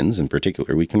Canadians in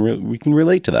particular, we can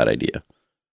relate to that idea.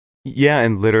 Yeah,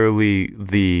 and literally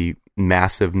the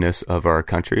massiveness of our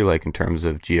country, like in terms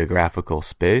of geographical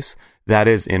space, that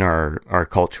is in our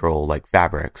cultural like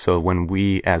fabric. So when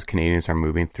we as Canadians are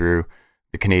moving through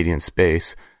the Canadian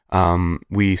space,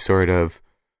 we sort of,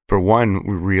 for one,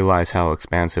 we realize how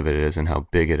expansive it is and how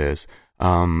big it is.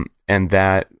 And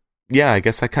that, I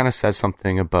guess that kind of says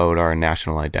something about our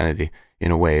national identity in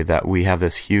a way, that we have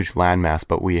this huge landmass,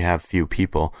 but we have few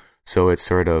people. So it's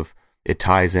sort of, it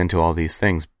ties into all these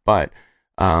things. But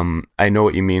I know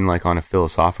what you mean, like on a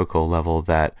philosophical level,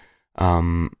 that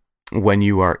when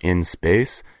you are in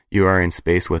space, you are in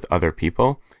space with other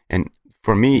people. And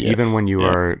for me, even when you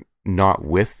are not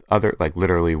with other, like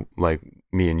literally like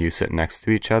me and you sitting next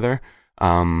to each other,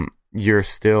 you're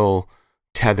still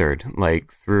tethered like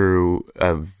through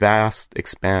a vast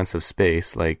expanse of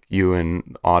space, like you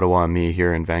in Ottawa and me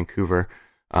here in Vancouver.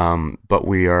 But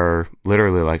we are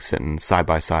literally like sitting side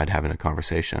by side having a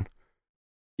conversation.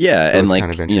 Yeah. So and like,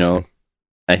 kind of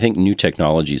I think new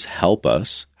technologies help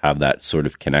us have that sort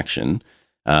of connection.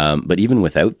 But even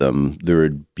without them, there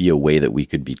would be a way that we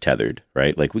could be tethered,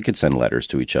 right? Like we could send letters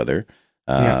to each other.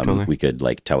 Totally. We could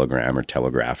like telegram or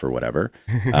telegraph or whatever.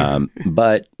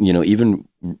 But, even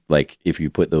like if you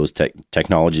put those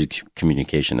technology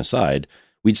communication aside,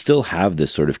 we'd still have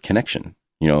this sort of connection,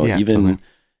 even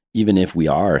if we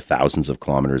are thousands of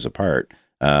kilometers apart,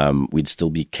 we'd still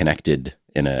be connected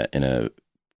in a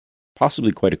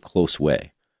possibly quite a close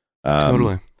way.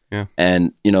 Totally. Yeah.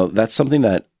 And, that's something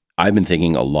that I've been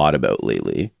thinking a lot about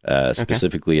lately,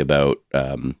 specifically about,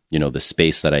 the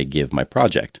space that I give my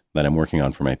project that I'm working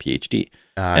on for my PhD.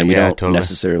 And we don't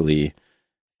necessarily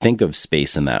think of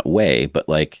space in that way, but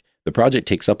like the project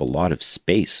takes up a lot of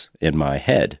space in my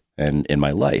head and in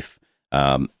my life.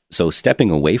 So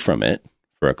stepping away from it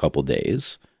for a couple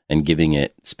days and giving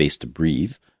it space to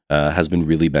breathe has been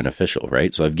really beneficial,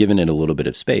 right? So I've given it a little bit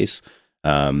of space,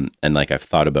 and like I've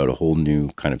thought about a whole new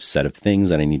kind of set of things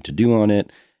that I need to do on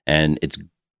it, and it's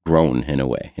grown in a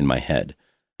way in my head.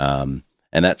 And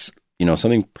that's,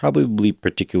 something probably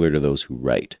particular to those who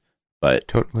write, but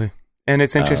totally. And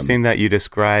it's interesting that you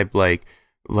describe like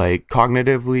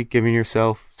cognitively giving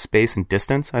yourself space and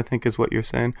distance, I think is what you're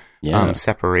saying. Yeah.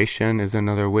 Separation is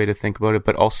another way to think about it,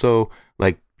 but also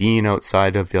like being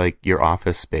outside of like your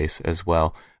office space as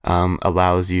well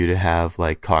allows you to have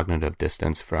like cognitive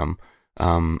distance from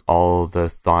all the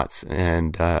thoughts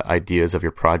and ideas of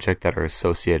your project that are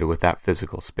associated with that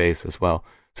physical space as well.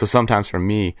 So sometimes for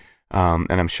me,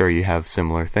 and I'm sure you have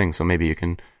similar things, so maybe you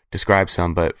can describe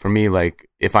some, but for me, like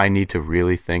if I need to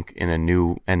really think in a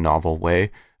new and novel way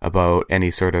about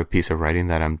any sort of piece of writing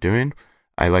that I'm doing,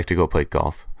 I like to go play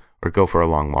golf or go for a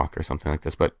long walk or something like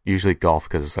this, but usually golf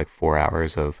because it's like 4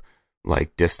 hours of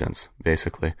like distance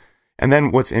basically. And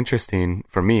then what's interesting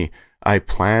for me, I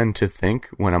plan to think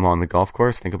when I'm on the golf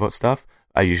course, think about stuff.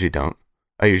 I usually don't.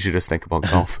 I usually just think about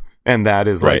golf. And that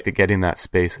is Right. like getting that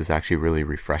space is actually really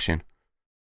refreshing.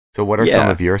 So what are some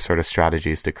of your sort of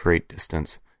strategies to create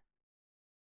distance?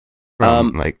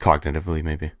 Like cognitively,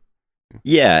 maybe.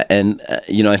 Yeah, and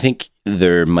I think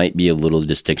there might be a little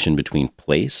distinction between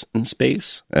place and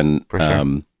space, and For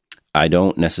sure. I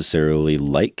don't necessarily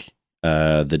like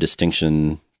the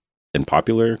distinction in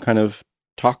popular kind of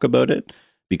talk about it,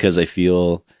 because I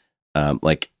feel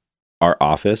like our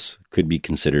office could be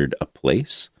considered a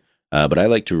place, but I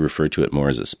like to refer to it more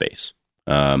as a space.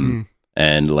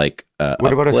 And like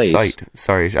What about place, a site?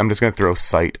 Sorry, I'm just going to throw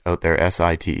site out there.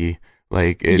 SITE.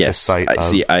 Like it's a site.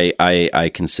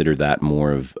 I consider that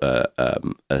more of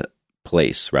a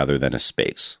place rather than a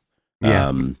space.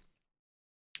 Yeah.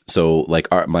 So like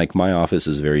my office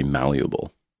is very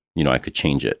malleable. I could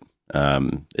change it.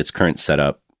 Its current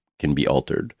setup can be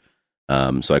altered.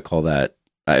 So I call that.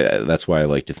 That's why I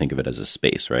like to think of it as a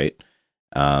space, right?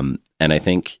 And I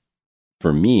think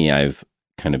for me, I've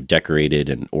kind of decorated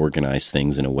and organized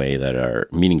things in a way that are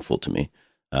meaningful to me.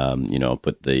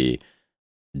 Put the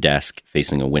desk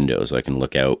facing a window so I can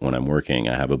look out when I'm working.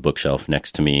 I have a bookshelf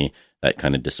next to me that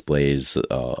kind of displays,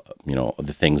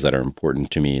 the things that are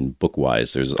important to me. And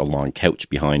book-wise, there's a long couch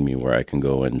behind me where I can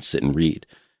go and sit and read.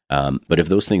 But if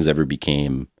those things ever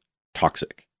became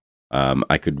toxic,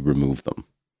 I could remove them.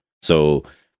 So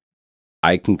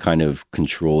I can kind of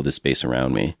control the space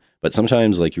around me. But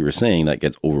sometimes, like you were saying, that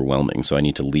gets overwhelming. So I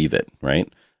need to leave it,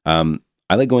 right?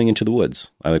 I like going into the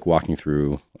woods. I like walking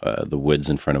through the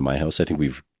woods in front of my house. I think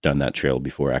we've done that trail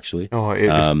before, actually. Oh, it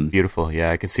was beautiful.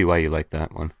 Yeah, I can see why you like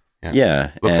that one.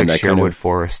 Yeah. Looks like Sherwood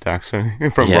Forest, actually,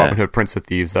 from Robin Hood, Prince of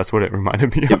Thieves. That's what it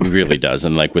reminded me of. It really does.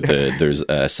 And like there's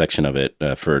a section of it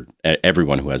for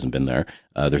everyone who hasn't been there.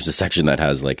 There's a section that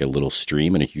has like a little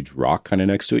stream and a huge rock kind of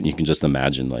next to it. And you can just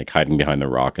imagine like hiding behind the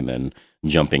rock and then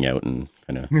jumping out and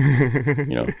kind of,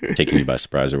 taking you by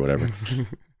surprise or whatever.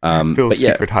 Phil's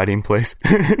secret hiding place.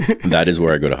 That is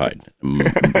where I go to hide.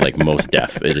 Like most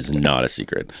deaf. It is not a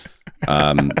secret.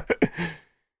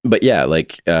 But yeah,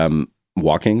 like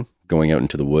walking, going out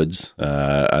into the woods.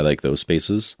 I like those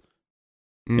spaces.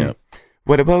 Yeah.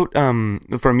 What about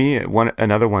for me,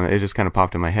 another one that just kind of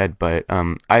popped in my head, but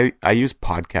I use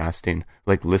podcasting,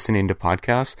 like listening to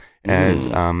podcasts as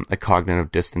a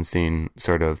cognitive distancing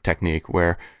sort of technique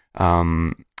where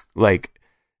like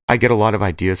I get a lot of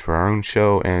ideas for our own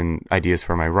show and ideas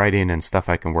for my writing and stuff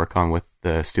I can work on with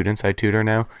the students I tutor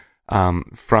now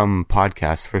from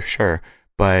podcasts for sure.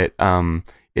 But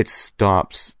it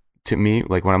stops to me,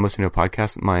 like when I'm listening to a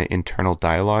podcast, my internal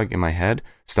dialogue in my head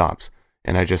stops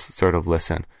and I just sort of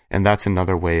listen. And that's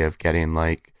another way of getting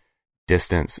like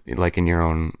distance, like in your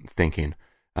own thinking,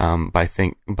 by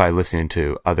listening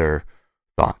to other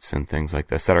thoughts and things like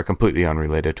this that are completely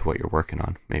unrelated to what you're working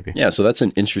on, maybe. Yeah, so that's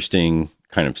an interesting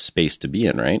kind of space to be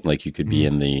in, right? Like you could be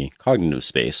in the cognitive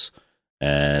space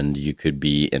and you could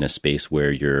be in a space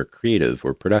where you're creative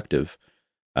or productive.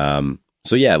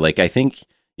 So yeah, like I think,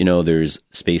 there's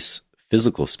space,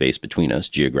 physical space between us,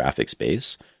 geographic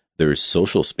space. There's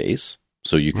social space.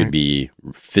 So you could be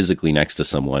physically next to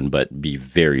someone, but be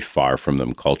very far from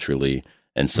them culturally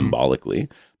and symbolically.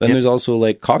 Then there's also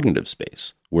like cognitive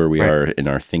space where we are in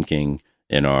our thinking,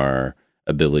 in our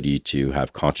ability to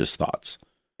have conscious thoughts.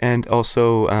 And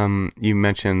also, you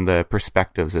mentioned the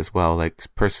perspectives as well. Like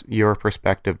your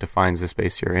perspective defines the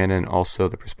space you're in, and also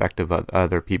the perspective of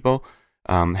other people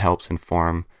helps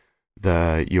inform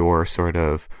your sort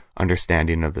of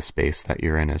understanding of the space that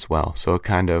you're in as well. So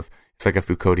it's like a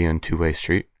Foucauldian two-way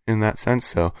street in that sense.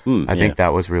 So I think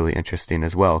that was really interesting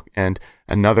as well. And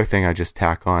another thing I just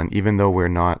tack on, even though we're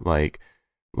not like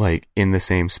in the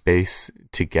same space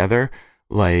together,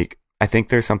 like I think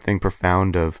there's something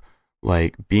profound of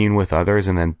like being with others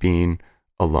and then being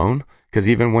alone. Because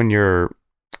even when you're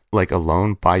like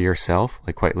alone by yourself,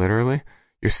 like quite literally,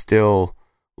 you're still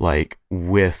like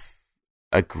with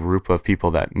a group of people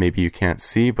that maybe you can't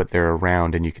see, but they're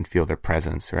around and you can feel their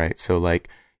presence, right? So like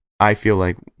I feel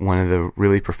like one of the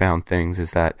really profound things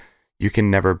is that you can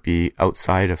never be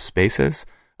outside of spaces,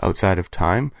 outside of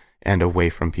time, and away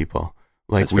from people.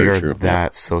 Like That's we very are true.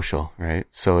 that social, right?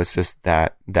 So it's just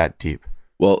that deep.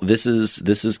 Well, this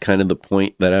is kind of the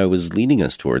point that I was leading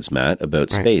us towards, Matt,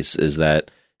 about Right. space, is that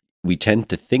we tend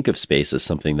to think of space as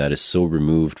something that is so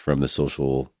removed from the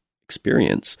social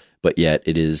experience, but yet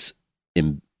it is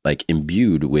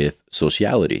imbued with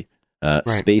sociality. Right.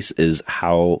 Space is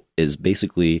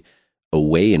basically a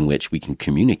way in which we can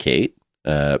communicate,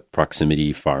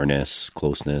 proximity, farness,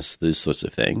 closeness, those sorts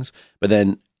of things. But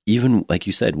then even like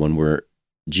you said, when we're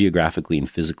geographically and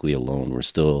physically alone, we're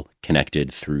still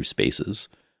connected through spaces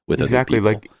with Exactly.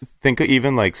 other people. Like think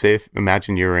even like say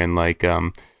imagine you're in like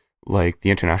the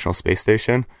International Space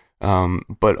Station,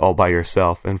 but all by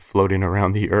yourself and floating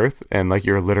around the Earth, and like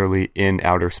you're literally in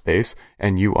outer space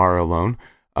and you are alone.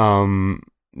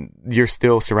 You're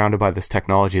still surrounded by this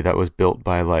technology that was built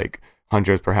by like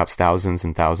hundreds, perhaps thousands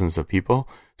and thousands of people.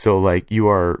 So like you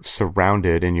are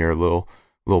surrounded in your little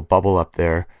bubble up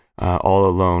there, all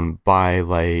alone by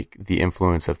like the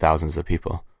influence of thousands of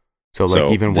people. So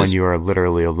like even when you are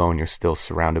literally alone, you're still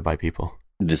surrounded by people.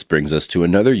 This brings us to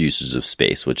another usage of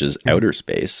space, which is outer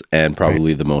space, and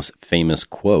probably the most famous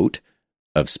quote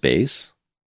of space.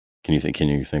 Can you think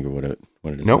of what it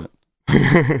is? Nope.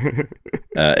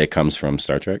 It comes from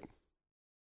Star Trek.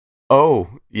 Oh,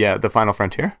 yeah, The Final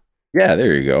Frontier? Yeah,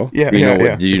 there you go. Yeah, Do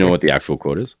you know sure. what the actual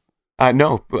quote is?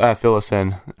 No, fill us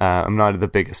in. I'm not the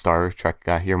biggest Star Trek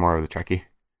guy. You're more of the Trekkie.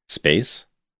 Space,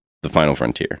 the final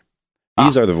frontier.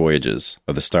 These are the voyages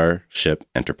of the Starship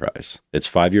Enterprise. Its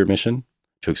 5-year mission: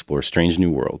 to explore strange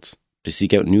new worlds, to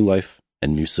seek out new life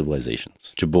and new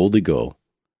civilizations, to boldly go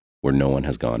where no one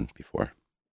has gone before.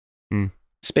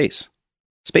 Space.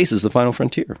 Space is the final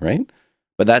frontier, right?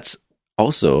 But that's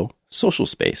also social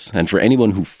space. And for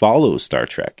anyone who follows Star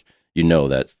Trek, you know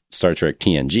that Star Trek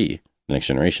TNG, The Next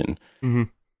Generation,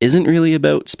 isn't really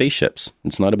about spaceships.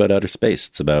 It's not about outer space.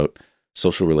 It's about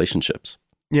social relationships.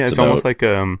 Yeah, it's almost like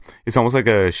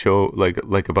a show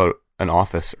like about an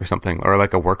office or something, or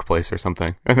like a workplace or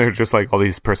something. And they're just like all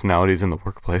these personalities in the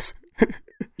workplace.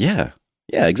 Yeah,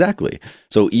 exactly.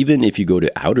 So even if you go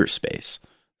to outer space,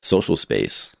 social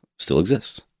space still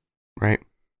exists. Right.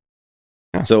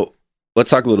 Yeah. So let's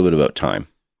talk a little bit about time,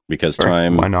 because Sure.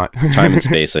 Why not? time and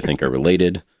space, I think, are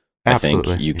related.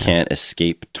 Absolutely. I think you can't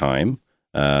escape time,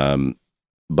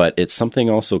 but it's something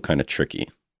also kind of tricky.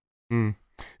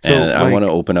 So, and I want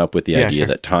to open up with the idea sure.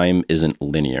 that time isn't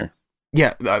linear.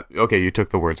 Yeah. Okay, you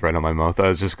took the words right out of my mouth. I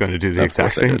was just going to do the Of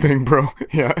exact course I same did. thing, bro.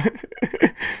 Yeah.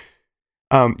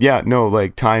 Yeah. No,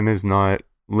 like time is not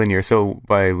linear. So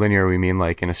by linear, we mean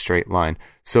like in a straight line.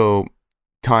 So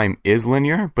time is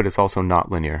linear, but it's also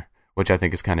not linear, which I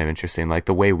think is kind of interesting. Like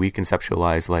the way we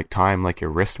conceptualize like time, like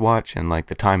your wristwatch and like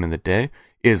the time in the day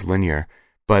is linear,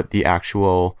 but the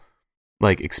actual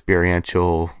like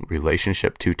experiential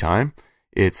relationship to time,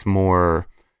 it's more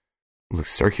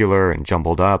circular and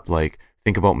jumbled up. Like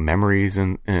think about memories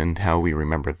and how we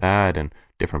remember that and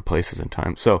different places in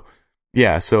time. So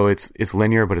yeah, so it's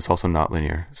linear, but it's also not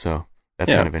linear. So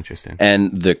that's kind of interesting.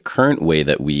 And the current way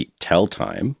that we tell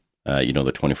time, the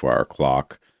 24-hour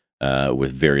clock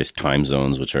with various time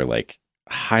zones, which are like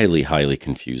highly, highly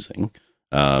confusing,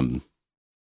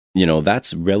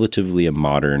 that's relatively a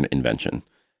modern invention.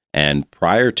 And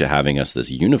prior to having us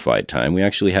this unified time, we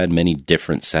actually had many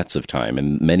different sets of time,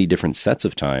 and many different sets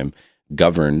of time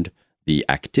governed the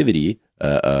activity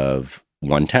of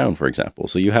one town, for example.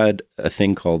 So you had a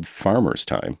thing called farmer's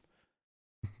time.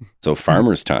 So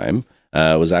farmer's time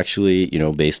was actually,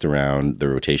 based around the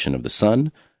rotation of the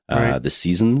sun, Right. the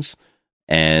seasons,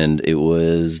 and it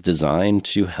was designed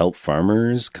to help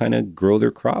farmers kind of grow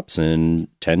their crops and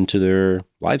tend to their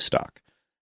livestock.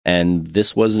 And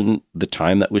this wasn't the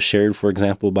time that was shared, for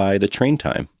example, by the train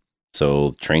time.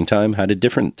 So train time had a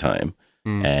different time.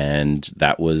 And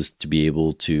that was to be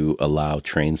able to allow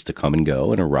trains to come and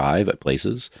go and arrive at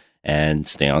places and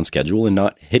stay on schedule and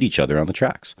not hit each other on the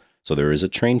tracks. So there is a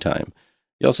train time.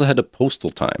 You also had a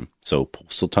postal time. So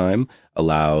postal time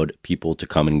allowed people to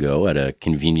come and go at a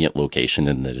convenient location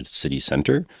in the city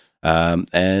center.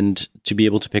 and to be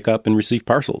able to pick up and receive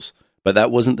parcels. But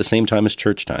that wasn't the same time as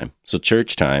church time. So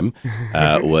church time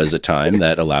was a time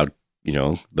that allowed,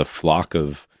 the flock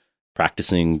of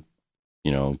practicing,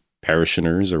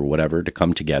 parishioners or whatever to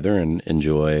come together and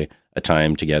enjoy a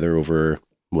time together over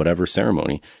whatever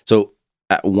ceremony. So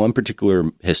at one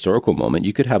particular historical moment,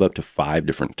 you could have up to 5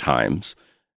 different times.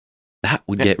 That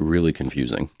would get really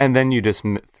confusing. And then you just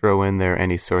throw in there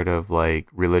any sort of like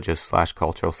religious /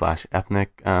 cultural /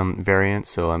 ethnic variant.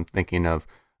 So I'm thinking of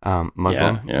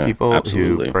Muslim people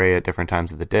absolutely. who pray at different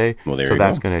times of the day. Well, there so you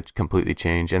that's go. going to completely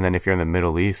change. And then if you're in the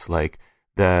Middle East, like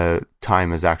the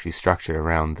time is actually structured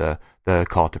around the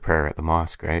call to prayer at the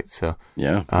mosque, right? So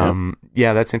yeah,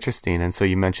 that's interesting. And so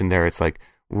you mentioned there, it's like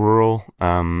rural,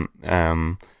 the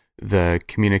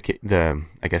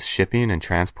I guess shipping and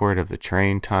transport of the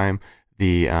train time,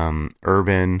 the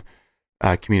urban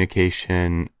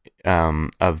communication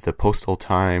of the postal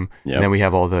time, and then we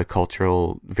have all the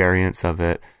cultural variants of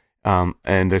it,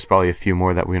 and there's probably a few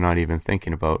more that we're not even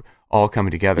thinking about, all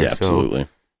coming together. Yeah, absolutely.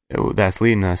 So that's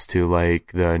leading us to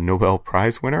like the Nobel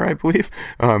Prize winner, I believe,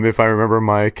 if I remember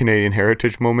my Canadian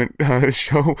Heritage Moment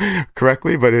show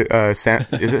correctly. But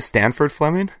is it Stanford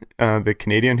Fleming, the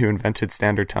Canadian who invented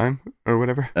standard time or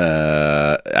whatever?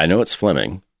 I know it's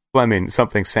Fleming.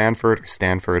 Something Sanford or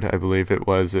Stanford, I believe it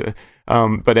was.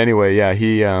 But anyway, yeah,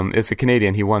 he is a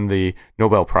Canadian. He won the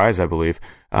Nobel Prize, I believe,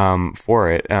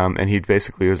 for it. And he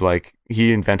basically was like,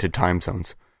 he invented time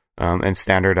zones and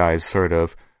standardized sort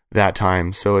of that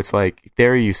time. So it's like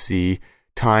there you see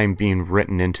time being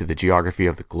written into the geography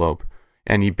of the globe.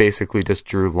 And he basically just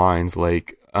drew lines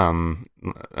like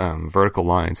vertical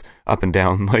lines up and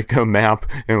down like a map.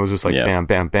 And it was just like bam,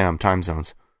 bam, bam, time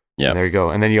zones. Yeah, there you go.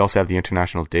 And then you also have the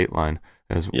international date line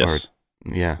as well.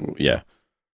 Yeah.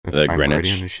 The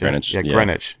Greenwich. Yeah,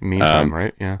 Greenwich Mean Time,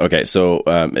 right? Yeah. Okay, so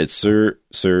it's Sir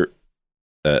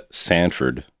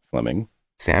Sanford Fleming.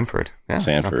 Sanford. Yeah,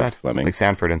 Sanford Fleming. Like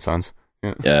Sanford and Sons.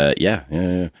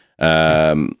 Yeah. Born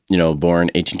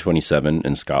 1827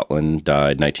 in Scotland,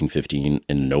 died 1915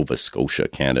 in Nova Scotia,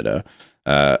 Canada.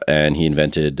 And he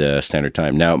invented standard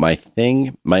time. Now,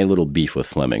 my little beef with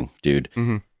Fleming, dude.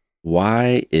 Mm-hmm.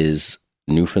 Why is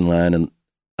Newfoundland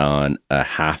on a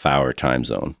half-hour time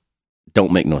zone?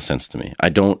 Don't make no sense to me.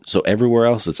 So everywhere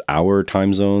else, it's hour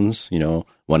time zones, 1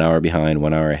 hour behind,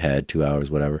 1 hour ahead, 2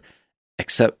 hours, whatever.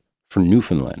 Except for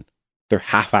Newfoundland. They're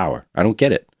half hour. I don't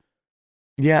get it.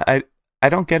 Yeah, I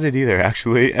don't get it either,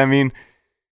 actually. I mean,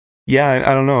 yeah,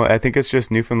 I don't know. I think it's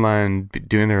just Newfoundland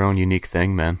doing their own unique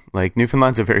thing, man. Like,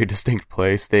 Newfoundland's a very distinct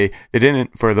place. They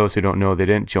didn't, for those who don't know, they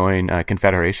didn't join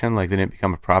Confederation. Like, they didn't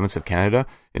become a province of Canada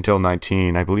until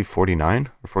 49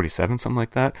 or 47, something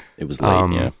like that. It was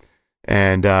late, yeah.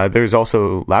 And there's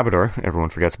also Labrador. Everyone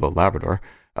forgets about Labrador.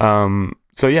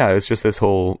 So yeah, it's just this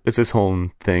whole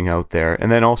thing out there.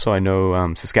 And then also I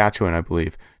know Saskatchewan, I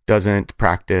believe, doesn't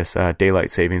practice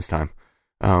daylight savings time.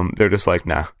 They're just like,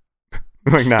 nah.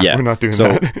 We're not doing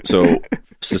that. So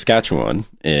Saskatchewan,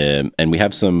 and we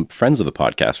have some friends of the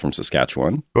podcast from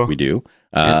Saskatchewan. Cool. We do.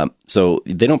 So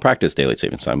they don't practice daylight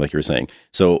savings time, like you were saying.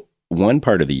 So one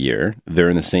part of the year, they're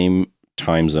in the same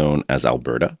time zone as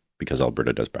Alberta, because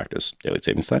Alberta does practice daylight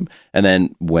savings time. And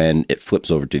then when it flips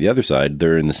over to the other side,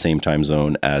 they're in the same time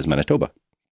zone as Manitoba.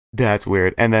 That's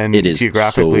weird. And then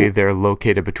geographically, they're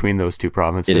located between those two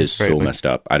provinces. It is so messed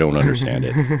up. I don't understand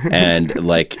it. And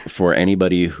like for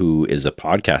anybody who is a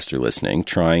podcaster listening,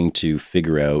 trying to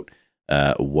figure out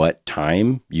what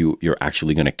time you're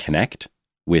actually going to connect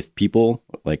with people,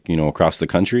 like, across the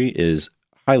country is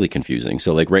highly confusing.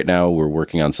 So like right now we're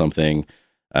working on something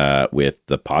with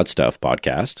the Pod Stuff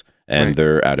podcast, and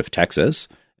they're out of Texas.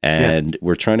 And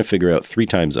we're trying to figure out 3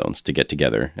 time zones to get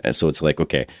together. And so it's like,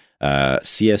 okay,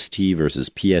 CST versus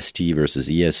PST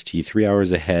versus EST, 3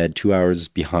 hours ahead, 2 hours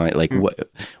behind. Like,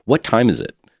 what time is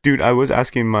it? Dude, I was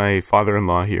asking my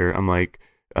father-in-law here. I'm like,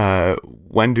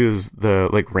 when does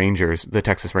the Rangers, the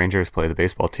Texas Rangers, play the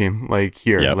baseball team? Like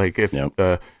here, like if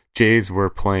the Jays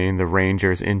were playing the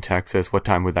Rangers in Texas, what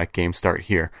time would that game start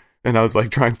here? And I was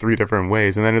like trying 3 different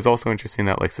ways. And then it's also interesting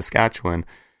that like Saskatchewan,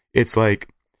 it's like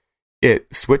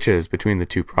it switches between the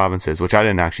 2 provinces, which I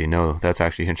didn't actually know. That's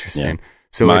actually interesting. Yeah.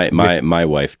 So my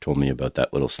wife told me about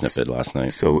that little snippet last night.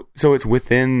 So it's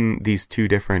within these 2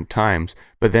 different times,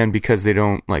 but then because they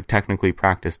don't like technically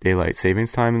practice daylight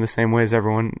savings time in the same way as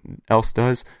everyone else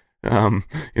does in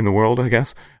the world, I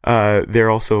guess,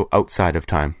 they're also outside of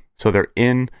time. So they're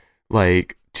in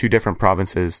like 2 different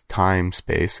provinces time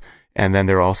space, and then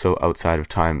they're also outside of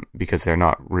time because they're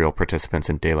not real participants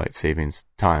in daylight savings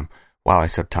time. Wow, I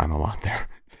said time a lot there.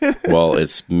 Well,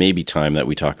 it's maybe time that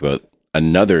we talk about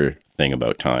another thing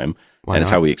about time. Why and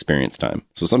it's not? how we experience time.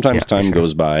 So sometimes Yeah, for time sure.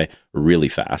 goes by really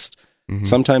fast. Mhm.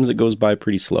 Sometimes it goes by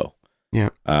pretty slow. Yeah.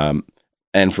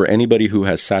 And for anybody who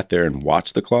has sat there and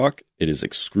watched the clock, it is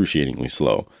excruciatingly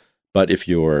slow. But if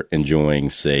you're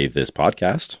enjoying, say, this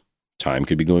podcast, time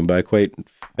could be going by quite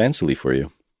fancily for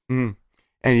you. Mm.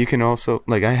 And you can also,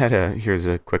 like, here's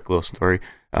a quick little story.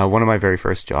 One of my very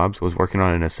first jobs was working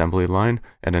on an assembly line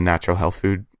at a natural health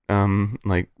food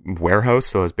like warehouse.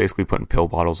 So I was basically putting pill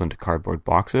bottles into cardboard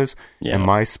boxes, Yeah. and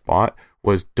my spot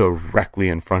was directly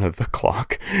in front of the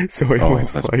clock. So it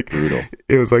was that's like brutal.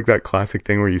 It was like that classic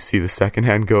thing where you see the second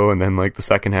hand go and then like the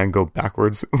second hand go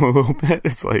backwards a little bit.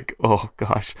 It's like, oh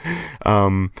gosh.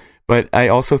 But I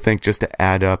also think, just to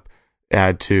add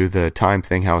to the time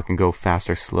thing, how it can go fast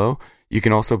or slow, you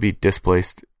can also be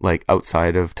displaced like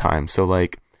outside of time. So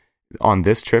like on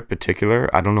this trip particular,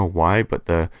 I don't know why, but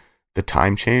the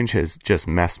time change has just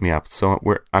messed me up. So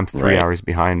I'm 3 hours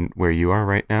behind where you are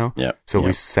right now. Yeah. So yeah.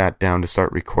 we sat down to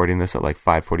start recording this at like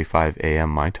 5:45 a.m.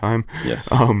 my time. Yes.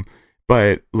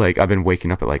 But like I've been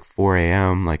waking up at like 4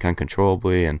 a.m. like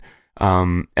uncontrollably, and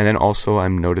then also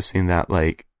I'm noticing that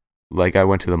like I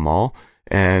went to the mall,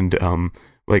 and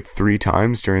like 3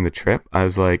 times during the trip I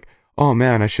was like, oh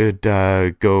man, I should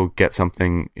go get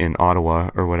something in Ottawa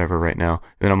or whatever right now.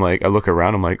 And then I'm like, I look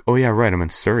around, I'm like, oh yeah, right, I'm in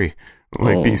Surrey,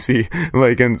 like BC,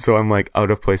 like, and so I'm like out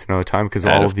of place and out of time, because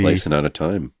out of place and out of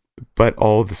time. But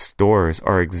all the stores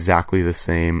are exactly the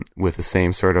same, with the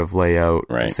same sort of layout,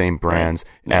 Right. the same brands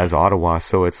Right. as Ottawa.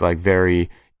 So it's like very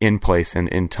in place and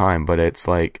in time, but it's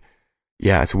like,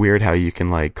 yeah, it's weird how you can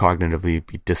like cognitively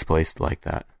be displaced like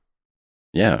that.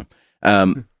 Yeah.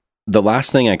 The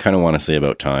last thing I kind of want to say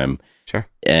about time, Sure.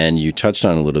 and you touched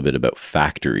on a little bit about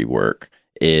factory work,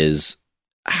 is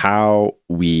how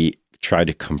we try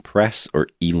to compress or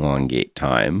elongate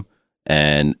time.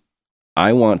 And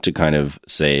I want to kind of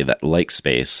say that, like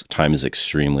space, time is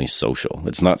extremely social.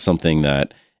 It's not something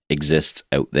that exists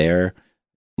out there,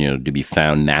 to be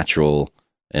found natural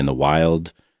in the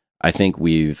wild. I think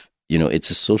it's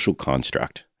a social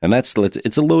construct. And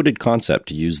it's a loaded concept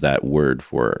to use that word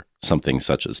for something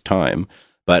such as time.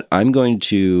 But I'm going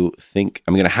to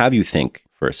have you think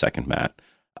for a second, Matt,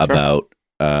 about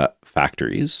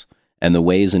factories and the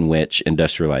ways in which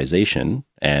industrialization,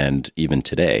 and even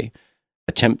today,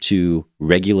 attempt to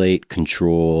regulate,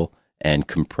 control, and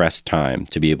compress time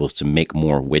to be able to make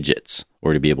more widgets,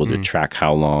 or to be able to track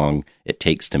how long it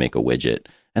takes to make a widget,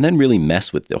 and then really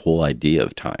mess with the whole idea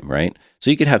of time, right? So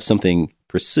you could have something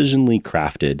precisionally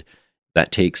crafted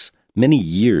that takes many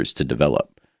years to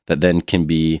develop, that then can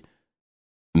be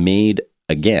made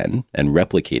again and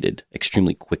replicated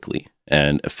extremely quickly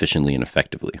and efficiently and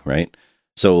effectively, right?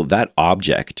 So that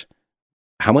object,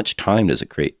 how much time does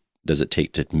it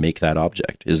take to make that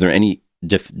object? Is there any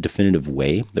definitive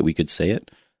way that we could say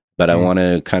it? But I want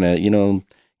to kind of,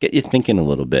 get you thinking a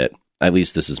little bit, at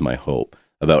least this is my hope,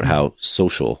 about how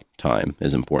social time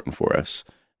is important for us.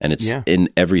 And it's in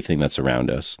everything that's around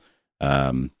us.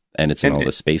 And it's in all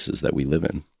the spaces that we live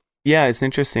in. Yeah, it's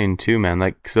interesting too, man.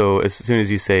 Like, so as soon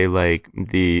as you say like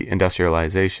the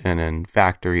industrialization and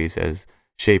factories as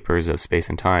shapers of space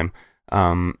and time,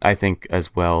 I think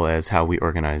as well as how we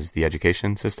organize the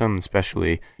education system,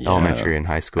 especially elementary and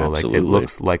high school. Absolutely. Like, it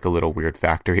looks like a little weird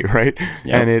factory, right?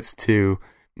 Yep. And it's to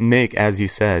make, as you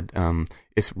said,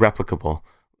 it's replicable.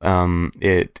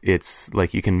 It's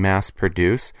like you can mass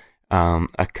produce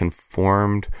a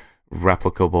conformed,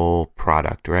 replicable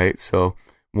product, right? So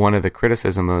one of the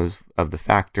criticisms of the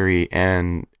factory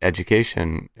and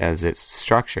education as it's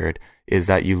structured is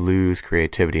that you lose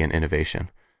creativity and innovation,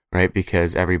 right?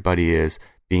 Because everybody is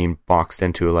being boxed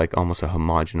into like almost a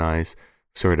homogenized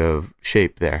sort of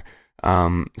shape there.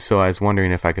 So I was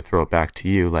wondering if I could throw it back to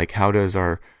you, like how does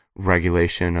our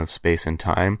regulation of space and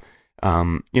time,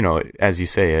 as you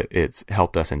say, it's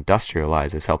helped us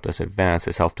industrialize, it's helped us advance,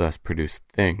 it's helped us produce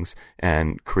things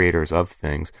and creators of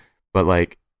things. But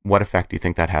like, what effect do you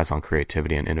think that has on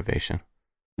creativity and innovation?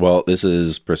 Well, this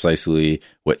is precisely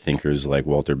what thinkers like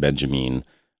Walter Benjamin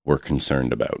were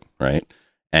concerned about, right?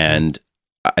 And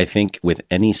I think with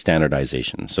any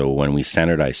standardization, so when we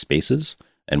standardize spaces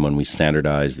and when we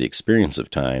standardize the experience of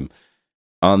time,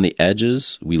 on the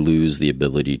edges, we lose the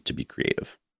ability to be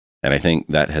creative. And I think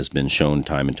that has been shown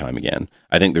time and time again.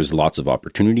 I think there's lots of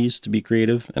opportunities to be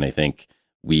creative, and I think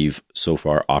we've so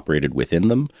far operated within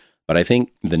them. But I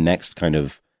think the next kind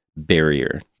of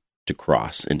barrier to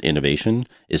cross in innovation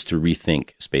is to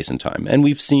rethink space and time. And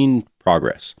we've seen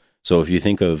progress. So if you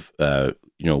think of,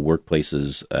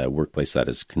 workplaces, workplace that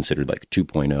is considered like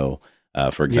 2.0,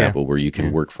 for example, where you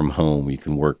can work from home, you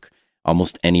can work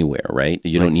almost anywhere, right?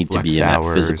 You don't need to be in that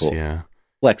physical.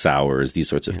 flex hours, these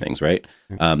sorts of things, right?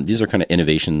 These are kind of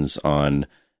innovations on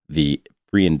the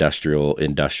pre-industrial,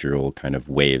 industrial kind of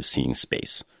way of seeing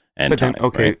space and time.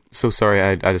 Okay, right? so sorry,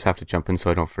 I just have to jump in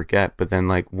so I don't forget. But then,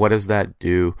 like, what does that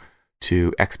do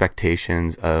to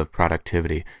expectations of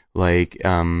productivity? Like,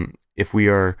 if we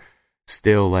are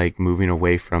still like moving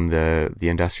away from the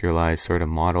industrialized sort of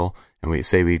model, and we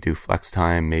say we do flex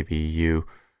time, maybe you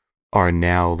are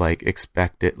now like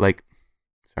expected, like,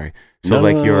 sorry. So No,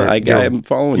 like I'm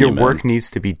following your you, man. work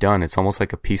needs to be done. It's almost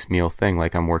like a piecemeal thing.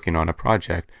 Like I'm working on a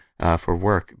project for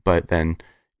work, but then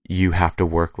you have to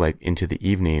work like into the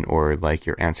evening, or like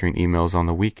you're answering emails on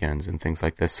the weekends and things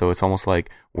like this. So it's almost like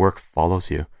work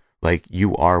follows you. Like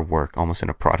you are work, almost in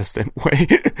a Protestant way.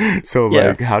 So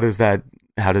like, how does that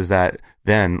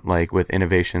then, like with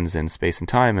innovations in space and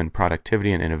time and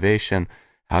productivity and innovation,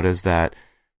 how does that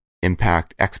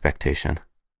impact expectation?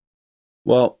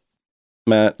 Well,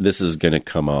 Matt, this is going to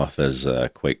come off as a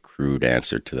quite crude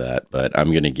answer to that, but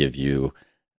I'm going to give you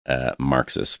a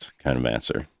Marxist kind of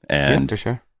answer. And for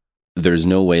sure. There's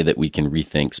no way that we can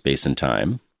rethink space and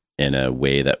time in a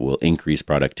way that will increase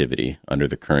productivity under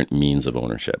the current means of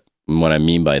ownership. And what I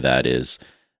mean by that is,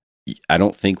 I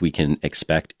don't think we can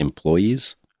expect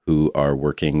employees who are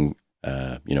working,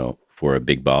 for a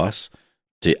big boss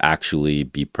to actually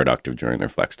be productive during their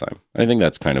flex time. I think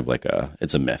that's kind of like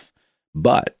it's a myth.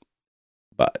 But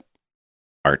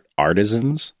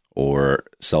artisans or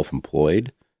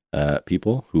self-employed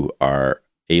people who are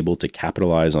able to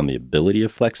capitalize on the ability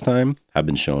of flex time have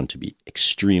been shown to be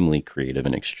extremely creative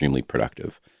and extremely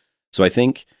productive. So I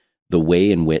think the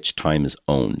way in which time is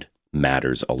owned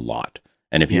matters a lot.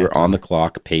 And if you're on the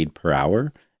clock, paid per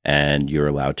hour, and you're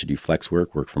allowed to do flex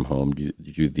work from home,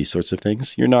 do these sorts of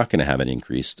things, you're not going to have an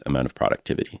increased amount of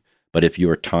productivity. But if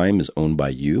your time is owned by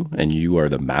you and you are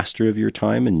the master of your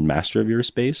time and master of your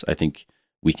space, I think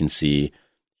we can see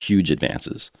huge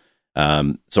advances.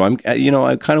 So I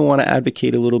kind of want to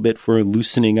advocate a little bit for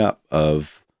loosening up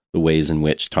of the ways in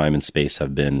which time and space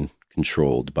have been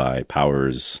controlled by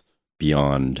powers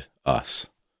beyond us.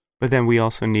 But then we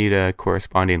also need a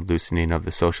corresponding loosening of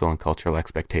the social and cultural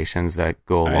expectations that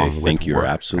go along with work. I think you're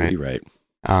absolutely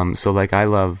right. So like I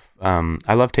love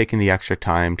taking the extra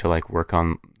time to like work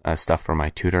on stuff for my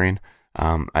tutoring.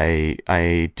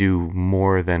 I do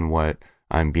more than what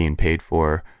I'm being paid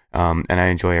for, and I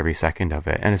enjoy every second of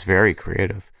it. And it's very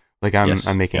creative. Like I'm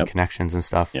making connections and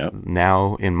stuff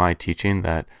now in my teaching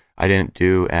that I didn't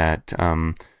do at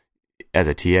as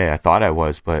a TA. I thought I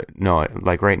was, but no.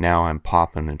 Like right now, I'm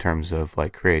popping in terms of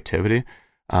like creativity.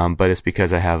 But it's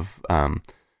because I have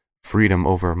freedom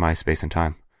over my space and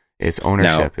time. It's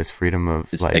ownership. It's freedom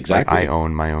of like I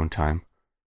own my own time.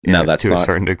 Now that's to a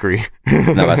certain degree.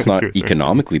 Now that's not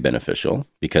economically beneficial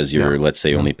because you're, let's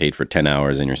say, only paid for 10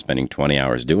 hours and you're spending 20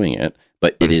 hours doing it.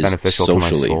 But it is beneficial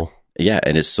socially, to my soul. Yeah,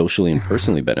 and it's socially and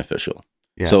personally beneficial.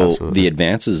 Yeah, so absolutely. The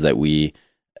advances that we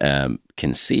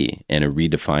can see in a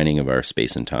redefining of our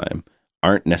space and time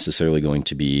aren't necessarily going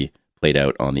to be played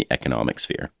out on the economic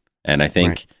sphere. And I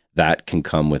think that can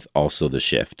come with also the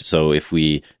shift. So if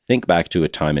we think back to a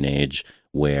time and age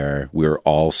where we're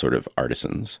all sort of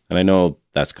artisans, and I know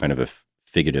that's kind of a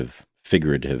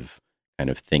figurative kind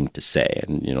of thing to say,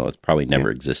 and it's probably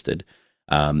never existed.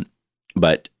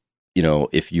 But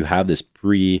if you have this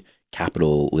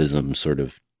pre-capitalism sort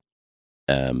of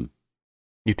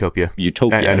utopia.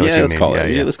 I know let's call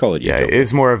it. Let's call it utopia. Yeah,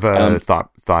 it's more of a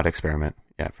thought experiment.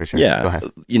 Yeah, for sure. Yeah, go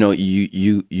ahead.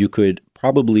 You could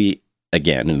probably,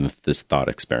 again, in this thought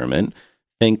experiment,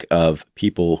 think of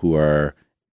people who are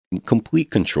in complete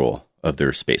control of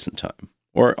their space and time,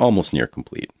 or almost near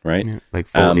complete, right? Yeah, like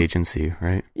full agency,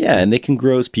 right? Yeah, and they can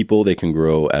grow as people, they can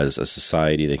grow as a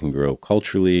society, they can grow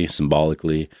culturally,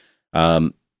 symbolically.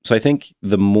 So I think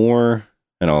the more,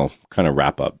 and I'll kind of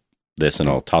wrap up this and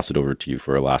I'll toss it over to you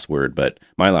for a last word, but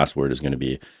my last word is going to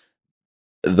be,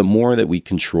 the more that we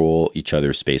control each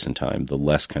other's space and time, the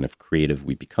less kind of creative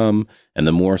we become, and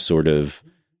the more sort of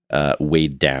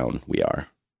weighed down we are.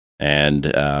 And,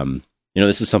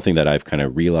 this is something that I've kind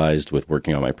of realized with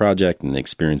working on my project and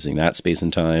experiencing that space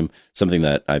and time, something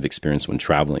that I've experienced when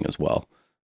traveling as well.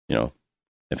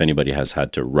 If anybody has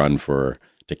had to run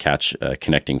to catch a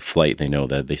connecting flight, they know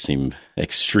that they seem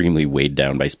extremely weighed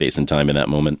down by space and time in that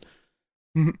moment.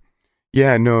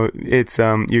 Yeah, no, it's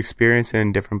you experience it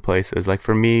in different places. Like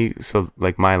for me, so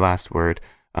like my last word,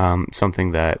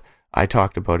 something that I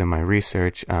talked about in my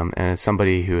research, and as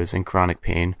somebody who is in chronic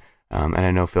pain, and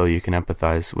I know, Phil, you can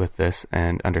empathize with this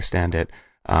and understand it.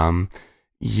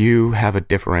 You have a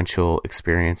differential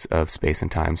experience of space and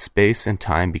time. Space and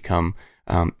time become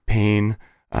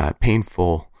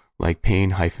painful, like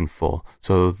pain-full.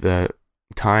 So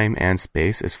time and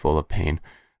space is full of pain.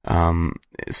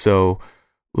 So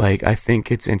like, I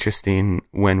think it's interesting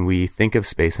when we think of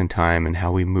space and time and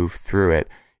how we move through it.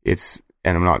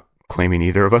 And I'm not claiming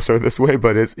either of us are this way,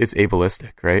 but it's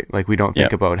ableistic, right? Like, we don't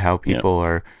think about how people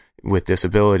are with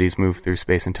disabilities move through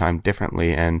space and time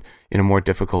differently and in a more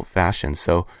difficult fashion.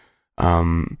 So,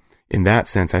 in that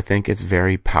sense, I think it's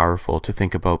very powerful to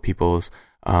think about people's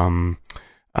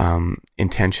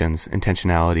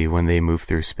intentionality when they move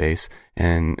through space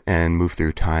and move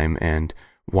through time, and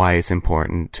why it's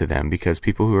important to them. Because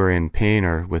people who are in pain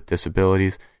or with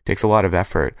disabilities, it takes a lot of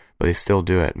effort, but they still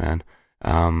do it, man.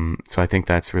 So I think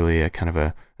that's really a kind of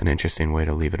an interesting way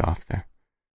to leave it off there.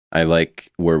 I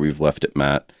like where we've left it,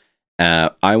 Matt.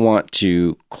 I want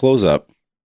to close up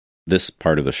this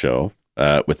part of the show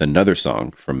with another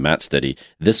song from Matt Steady.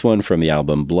 This one from the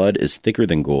album Blood is Thicker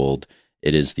Than Gold.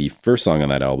 It is the first song on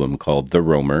that album, called The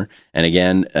Roamer. And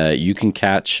again, you can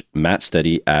catch Matt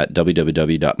Steady at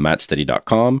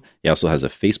www.mattsteady.com. He also has a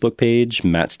Facebook page,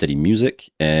 Matt Steady Music,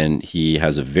 and he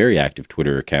has a very active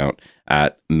Twitter account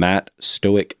at Matt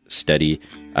Stoic Steady.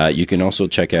 You can also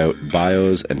check out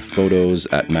bios and photos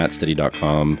at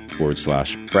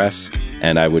mattsteady.com/press.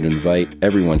 And I would invite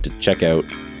everyone to check out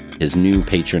his new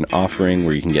patron offering,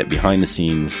 where you can get behind the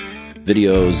scenes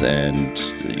videos and,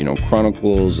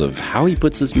 chronicles of how he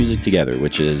puts this music together,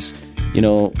 which is,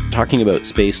 talking about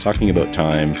space, talking about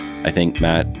time. I think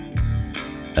Matt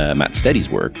Steady's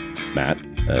work,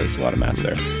 there's a lot of Matts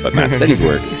there, but Matt Steady's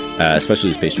work, especially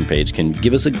his patron page, can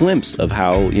give us a glimpse of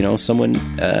how, someone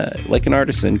like an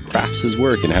artisan crafts his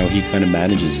work and how he kind of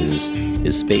manages his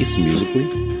space musically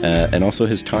and also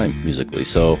his time musically.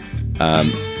 So, I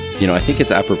think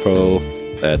it's apropos,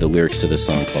 the lyrics to this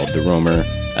song called The Roamer.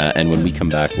 And when we come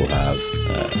back, we'll have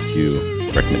a few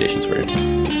recommendations for you.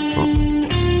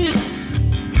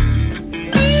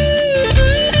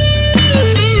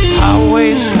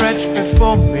 Highway stretched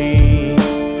before me,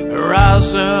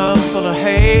 horizon full of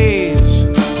haze.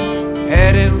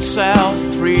 Heading south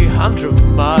 300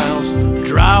 miles,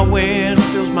 dry wind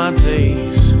fills my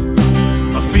days.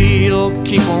 My feet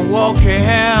keep on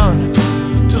walking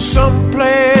to some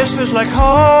place feels like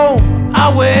home. I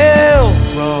will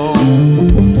roam.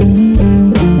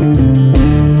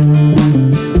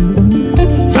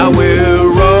 I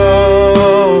will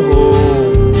roam.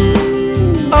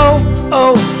 Oh,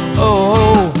 oh,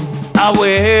 oh, I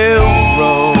will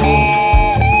roam.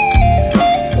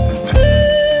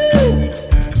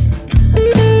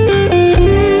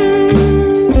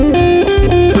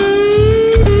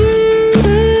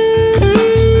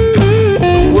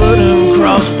 The wooden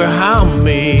cross behind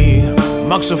me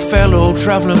marks a fellow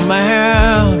traveling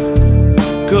man.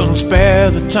 Couldn't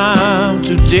spare the time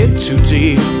to dig too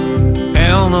deep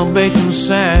in the baking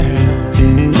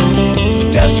sand. The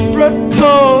desperate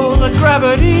pull, the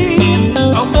gravity,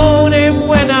 I'm on it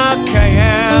when I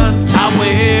can. I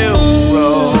will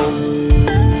roam.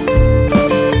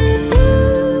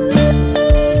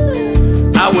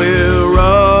 I will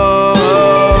roam.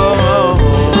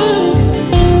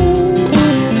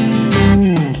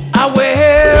 I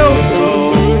will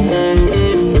roam.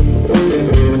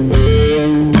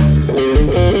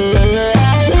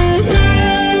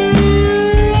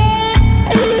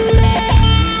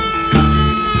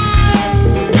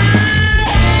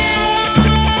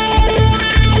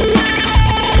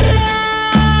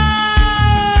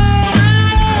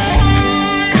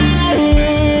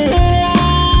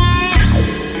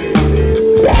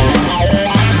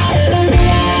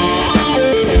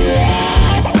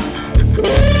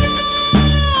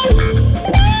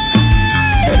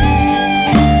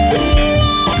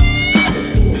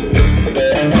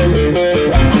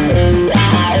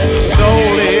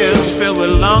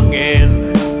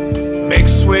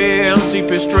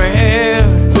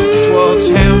 Towards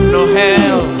him, no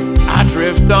hell. I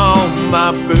drift on,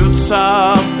 my boots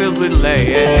are filled with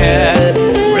lead.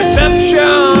 Redemption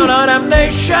or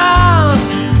damnation,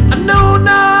 I know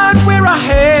not where I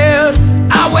head.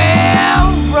 I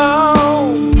will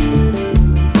roam.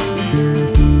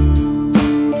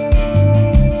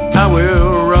 I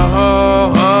will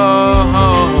roam.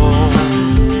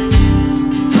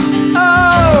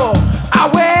 Oh, I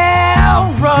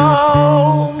will roam.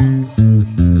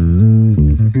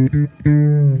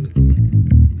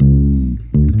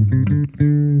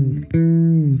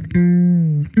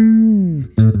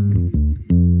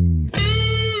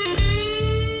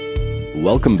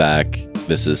 Welcome back.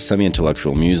 This is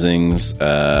Semi-Intellectual Musings.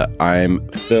 I'm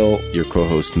Phil, your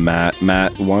co-host, Matt.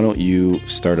 Matt, why don't you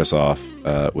start us off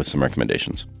with some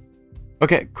recommendations?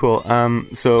 Okay, cool.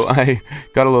 So I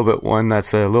got a little bit one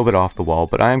that's a little bit off the wall,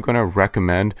 but I am going to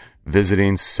recommend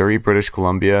visiting Surrey, British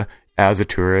Columbia as a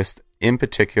tourist, in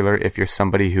particular, if you're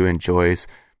somebody who enjoys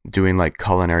doing like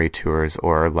culinary tours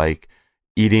or like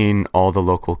eating all the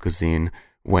local cuisine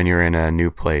when you're in a new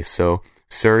place. So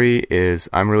Surrey is,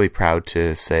 I'm really proud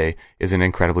to say, is an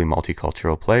incredibly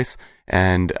multicultural place.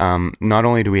 And not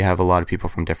only do we have a lot of people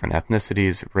from different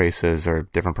ethnicities, races, or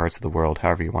different parts of the world,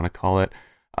 however you want to call it,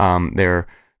 they're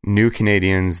new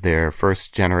Canadians, they're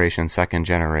first generation, second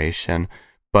generation,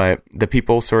 but the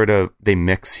people sort of, they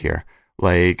mix here.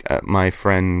 Like my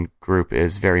friend group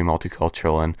is very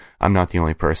multicultural, and I'm not the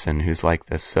only person who's like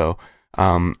this. So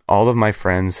all of my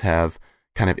friends have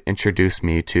kind of introduced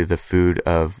me to the food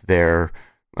of their,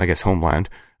 I guess, homeland.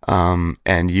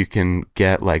 And you can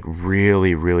get like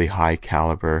really, really high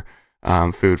caliber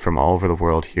food from all over the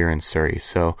world here in Surrey.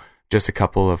 So just a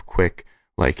couple of quick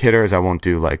like hitters. I won't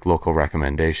do like local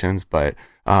recommendations, but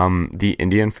the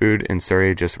Indian food in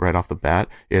Surrey, just right off the bat,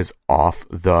 is off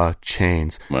the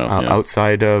chains. Well,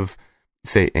 outside of,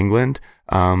 say, England,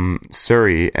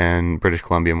 Surrey and British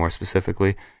Columbia more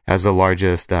specifically has the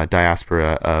largest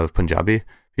diaspora of Punjabi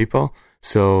people.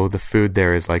 So the food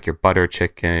there is like your butter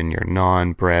chicken, your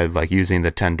naan bread, like using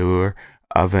the tandoor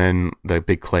oven, the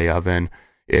big clay oven.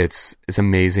 It's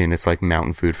amazing. It's like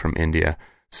mountain food from India.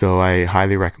 So I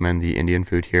highly recommend the Indian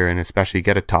food here, and especially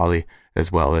get a thali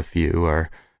as well if you are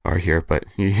here, but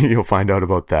you'll find out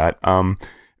about that.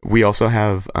 We also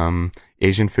have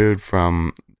Asian food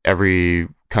from every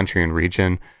country and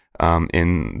region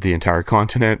in the entire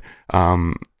continent,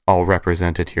 all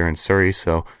represented here in Surrey.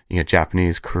 So you get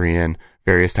Japanese, Korean,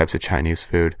 various types of Chinese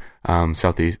food,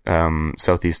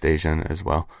 Southeast Asian as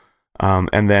well.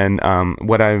 And then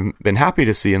what I've been happy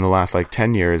to see in the last like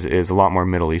 10 years is a lot more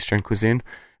Middle Eastern cuisine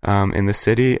in the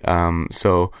city.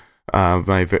 So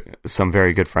some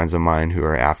very good friends of mine who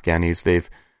are Afghanis,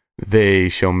 they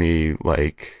show me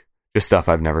like just stuff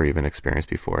I've never even experienced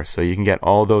before. So you can get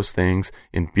all those things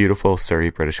in beautiful Surrey,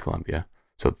 British Columbia.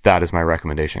 So that is my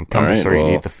recommendation. Come to Surrey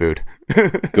and eat the food.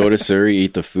 Go to Surrey,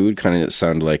 eat the food. Kind of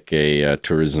sound like a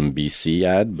Tourism BC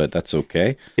ad, but that's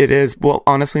okay. It is. Well,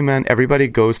 honestly, man, everybody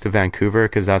goes to Vancouver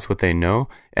because that's what they know.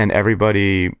 And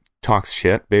everybody talks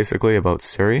shit, basically, about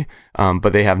Surrey,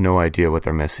 but they have no idea what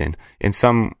they're missing. In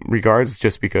some regards,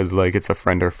 just because, like, it's a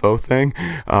friend or foe thing.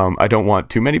 I don't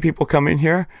want too many people coming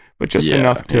here, but just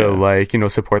enough to, like,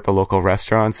 support the local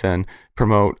restaurants and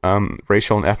promote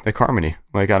racial and ethnic harmony.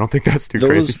 Like, I don't think that's too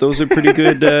crazy. Those are pretty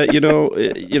good.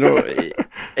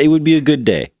 It would be a good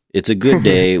day. It's a good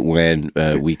day when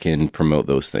we can promote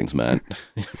those things, man.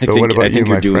 So what about you, my friend? I think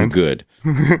you're doing good.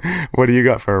 What do you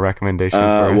got for a recommendation for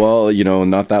us? Well,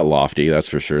 not that lofty, that's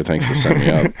for sure. Thanks for setting me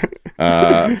up.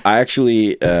 I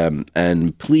actually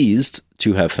am pleased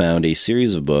to have found a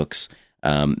series of books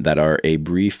that are a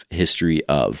brief history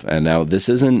of. And now this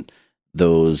isn't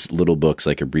those little books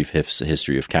like a brief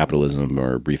history of capitalism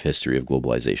or a brief history of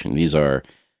globalization. These are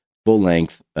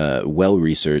full-length,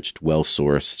 well-researched,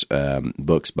 well-sourced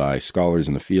books by scholars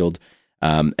in the field.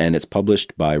 And it's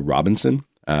published by Robinson,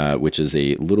 which is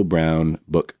a Little Brown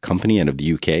book company out of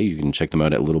the UK. You can check them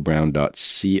out at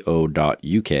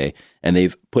littlebrown.co.uk. And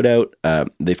they've put out,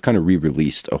 they've kind of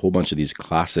re-released a whole bunch of these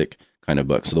classic kind of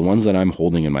books. So the ones that I'm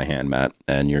holding in my hand, Matt,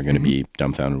 and you're going to be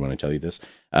dumbfounded when I tell you this,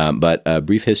 but A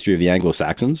Brief History of the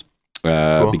Anglo-Saxons,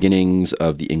 cool. Beginnings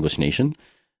of the English Nation.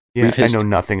 Yeah, I know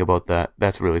nothing about that.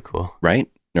 That's really cool. Right?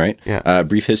 Yeah.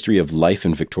 Brief History of Life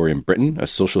in Victorian Britain, a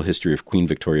social history of Queen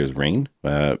Victoria's reign.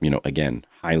 Again,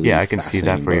 highly I can see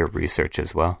that for your research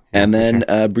as well. Yeah, and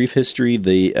then Brief History,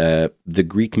 the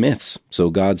Greek myths. So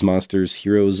gods, monsters,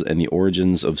 heroes, and the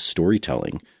origins of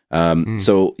storytelling.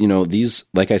 So, these,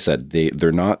 like I said,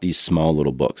 they're not these small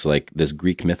little books. Like this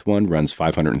Greek myth one runs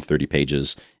 530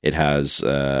 pages. It has,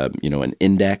 an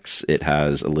index. It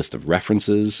has a list of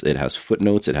references. It has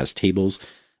footnotes. It has tables.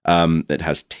 It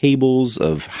has tables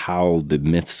of how the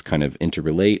myths kind of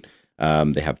interrelate.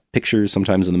 They have pictures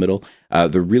sometimes in the middle.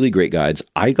 They're really great guides.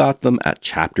 I got them at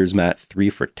Chapters, Matt, 3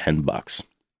 for $10.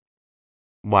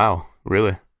 Wow.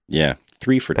 Really? Yeah.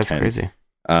 3 for That's 10. That's crazy.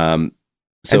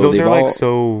 So and those are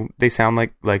so they sound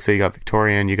like so you got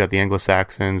Victorian, you got the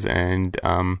Anglo-Saxons, and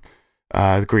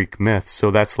Greek myths. So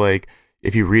that's like,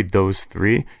 if you read those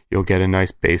 3, you'll get a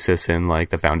nice basis in like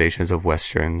the foundations of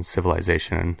Western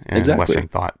civilization and Western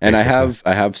thought. Basically. And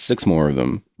I have 6 more of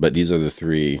them, but these are the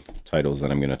 3 titles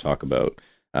that I'm going to talk about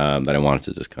that I wanted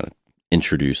to just kind of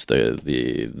introduce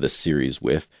the series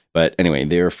with. But anyway,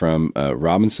 they're from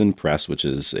Robinson Press, which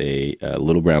is a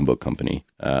Little Brown book company.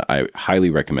 I highly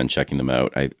recommend checking them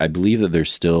out. I believe that they're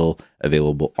still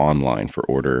available online for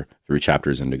order through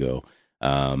Chapters Indigo.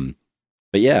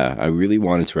 But yeah, I really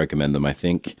wanted to recommend them. I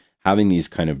think having these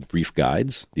kind of brief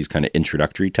guides, these kind of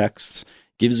introductory texts,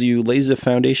 lays a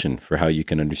foundation for how you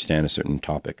can understand a certain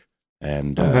topic.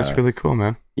 And that's really cool,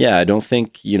 man. Yeah, I don't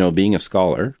think, being a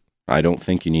scholar, I don't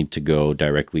think you need to go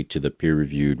directly to the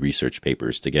peer-reviewed research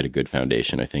papers to get a good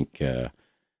foundation. I think a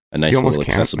nice little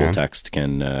accessible text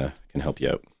can help you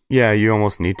out. Yeah, you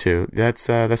almost need to. That's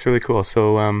really cool.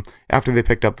 So after they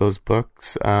picked up those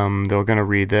books, they're going to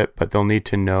read it, but they'll need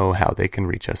to know how they can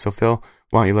reach us. So Phil,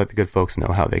 why don't you let the good folks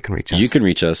know how they can reach us? You can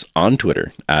reach us on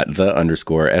Twitter at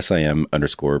 @the_SIM_POD.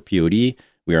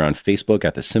 We are on Facebook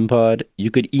at the Simpod.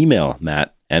 You could email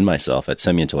Matt and myself at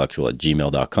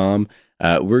semiintellectual@gmail.com.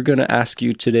 We're going to ask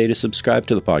you today to subscribe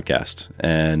to the podcast,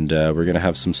 and we're going to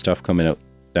have some stuff coming out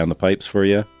down the pipes for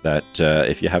you that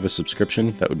if you have a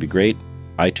subscription, that would be great.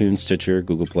 iTunes, Stitcher,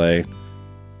 Google Play,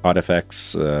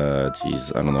 PodFX, I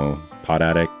don't know,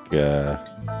 Podaddict.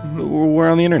 We're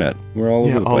on the internet. We're all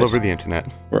over the place. all over the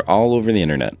internet. We're all over the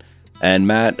internet. And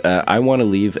Matt, I want to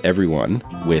leave everyone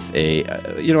with I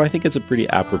think it's a pretty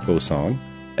apropos song,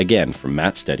 again, from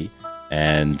Matt Steady.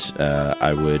 And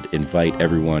I would invite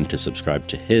everyone to subscribe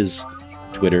to his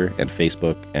Twitter and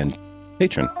Facebook and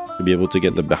Patreon to be able to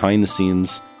get the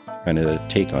behind-the-scenes kind of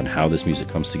take on how this music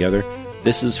comes together.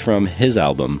 This is from his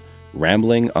album,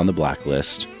 Rambling on the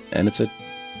Blacklist, and it's a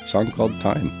song called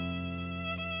Time.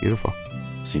 Beautiful.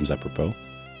 Seems apropos.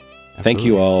 Absolutely. Thank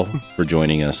you all for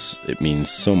joining us. It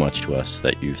means so much to us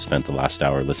that you've spent the last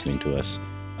hour listening to us.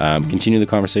 Continue the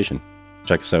conversation.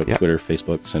 Check us out, Twitter,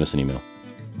 Facebook, send us an email.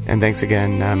 And thanks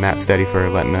again, Matt Steady, for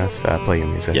letting us play your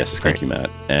music. Yes, thank you, Matt.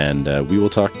 And we will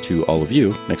talk to all of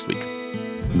you next week.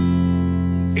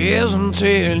 Isn't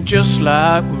it just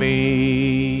like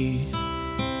me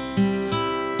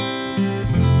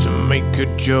to make a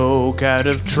joke out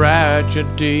of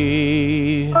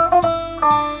tragedy?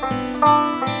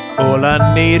 All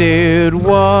I needed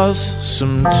was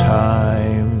some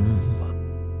time.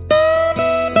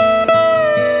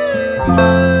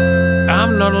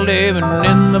 I'm not living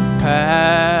in the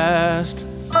past.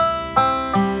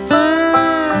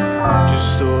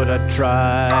 Just thought I'd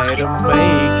try to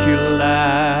make you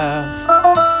laugh.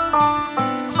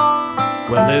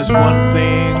 Well, there's one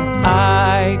thing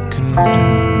I can do.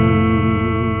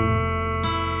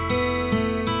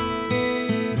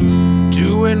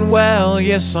 Doing well,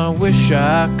 yes, I wish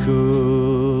I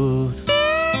could.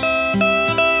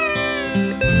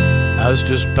 I was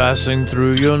just passing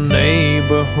through your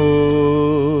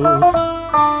neighborhood,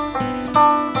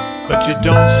 but you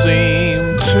don't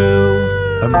seem too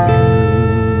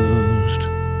amused.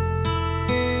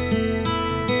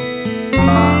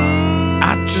 I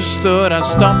just thought I'd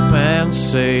stop and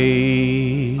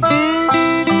say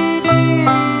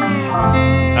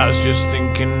I was just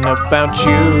thinking about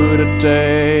you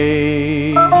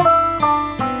today,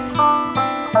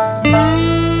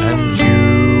 and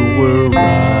you were right.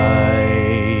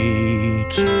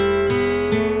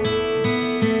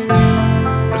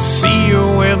 I see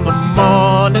you in the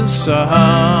morning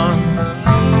sun,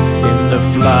 in the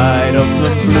flight of the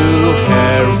blue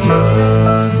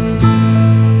heron.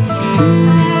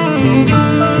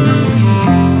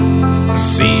 I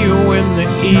see you in the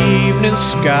evening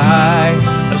sky.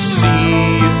 I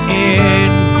see you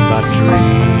in my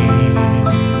dream.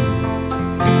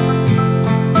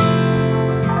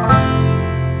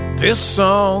 This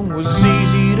song was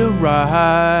easy to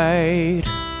write,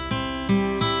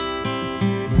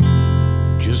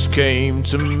 just came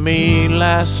to me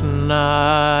last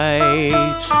night.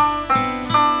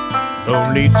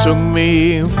 Only took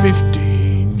me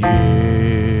 15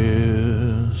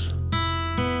 years.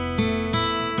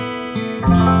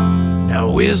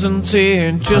 Now isn't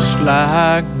it just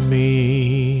like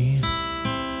me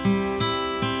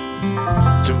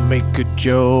to make a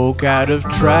joke out of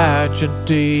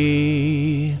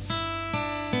tragedy?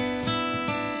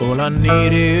 All I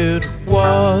needed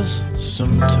was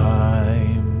some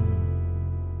time.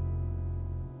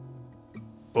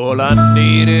 All I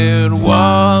needed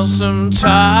was some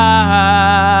time.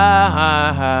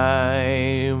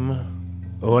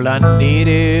 All I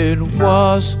needed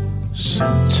was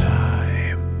some time.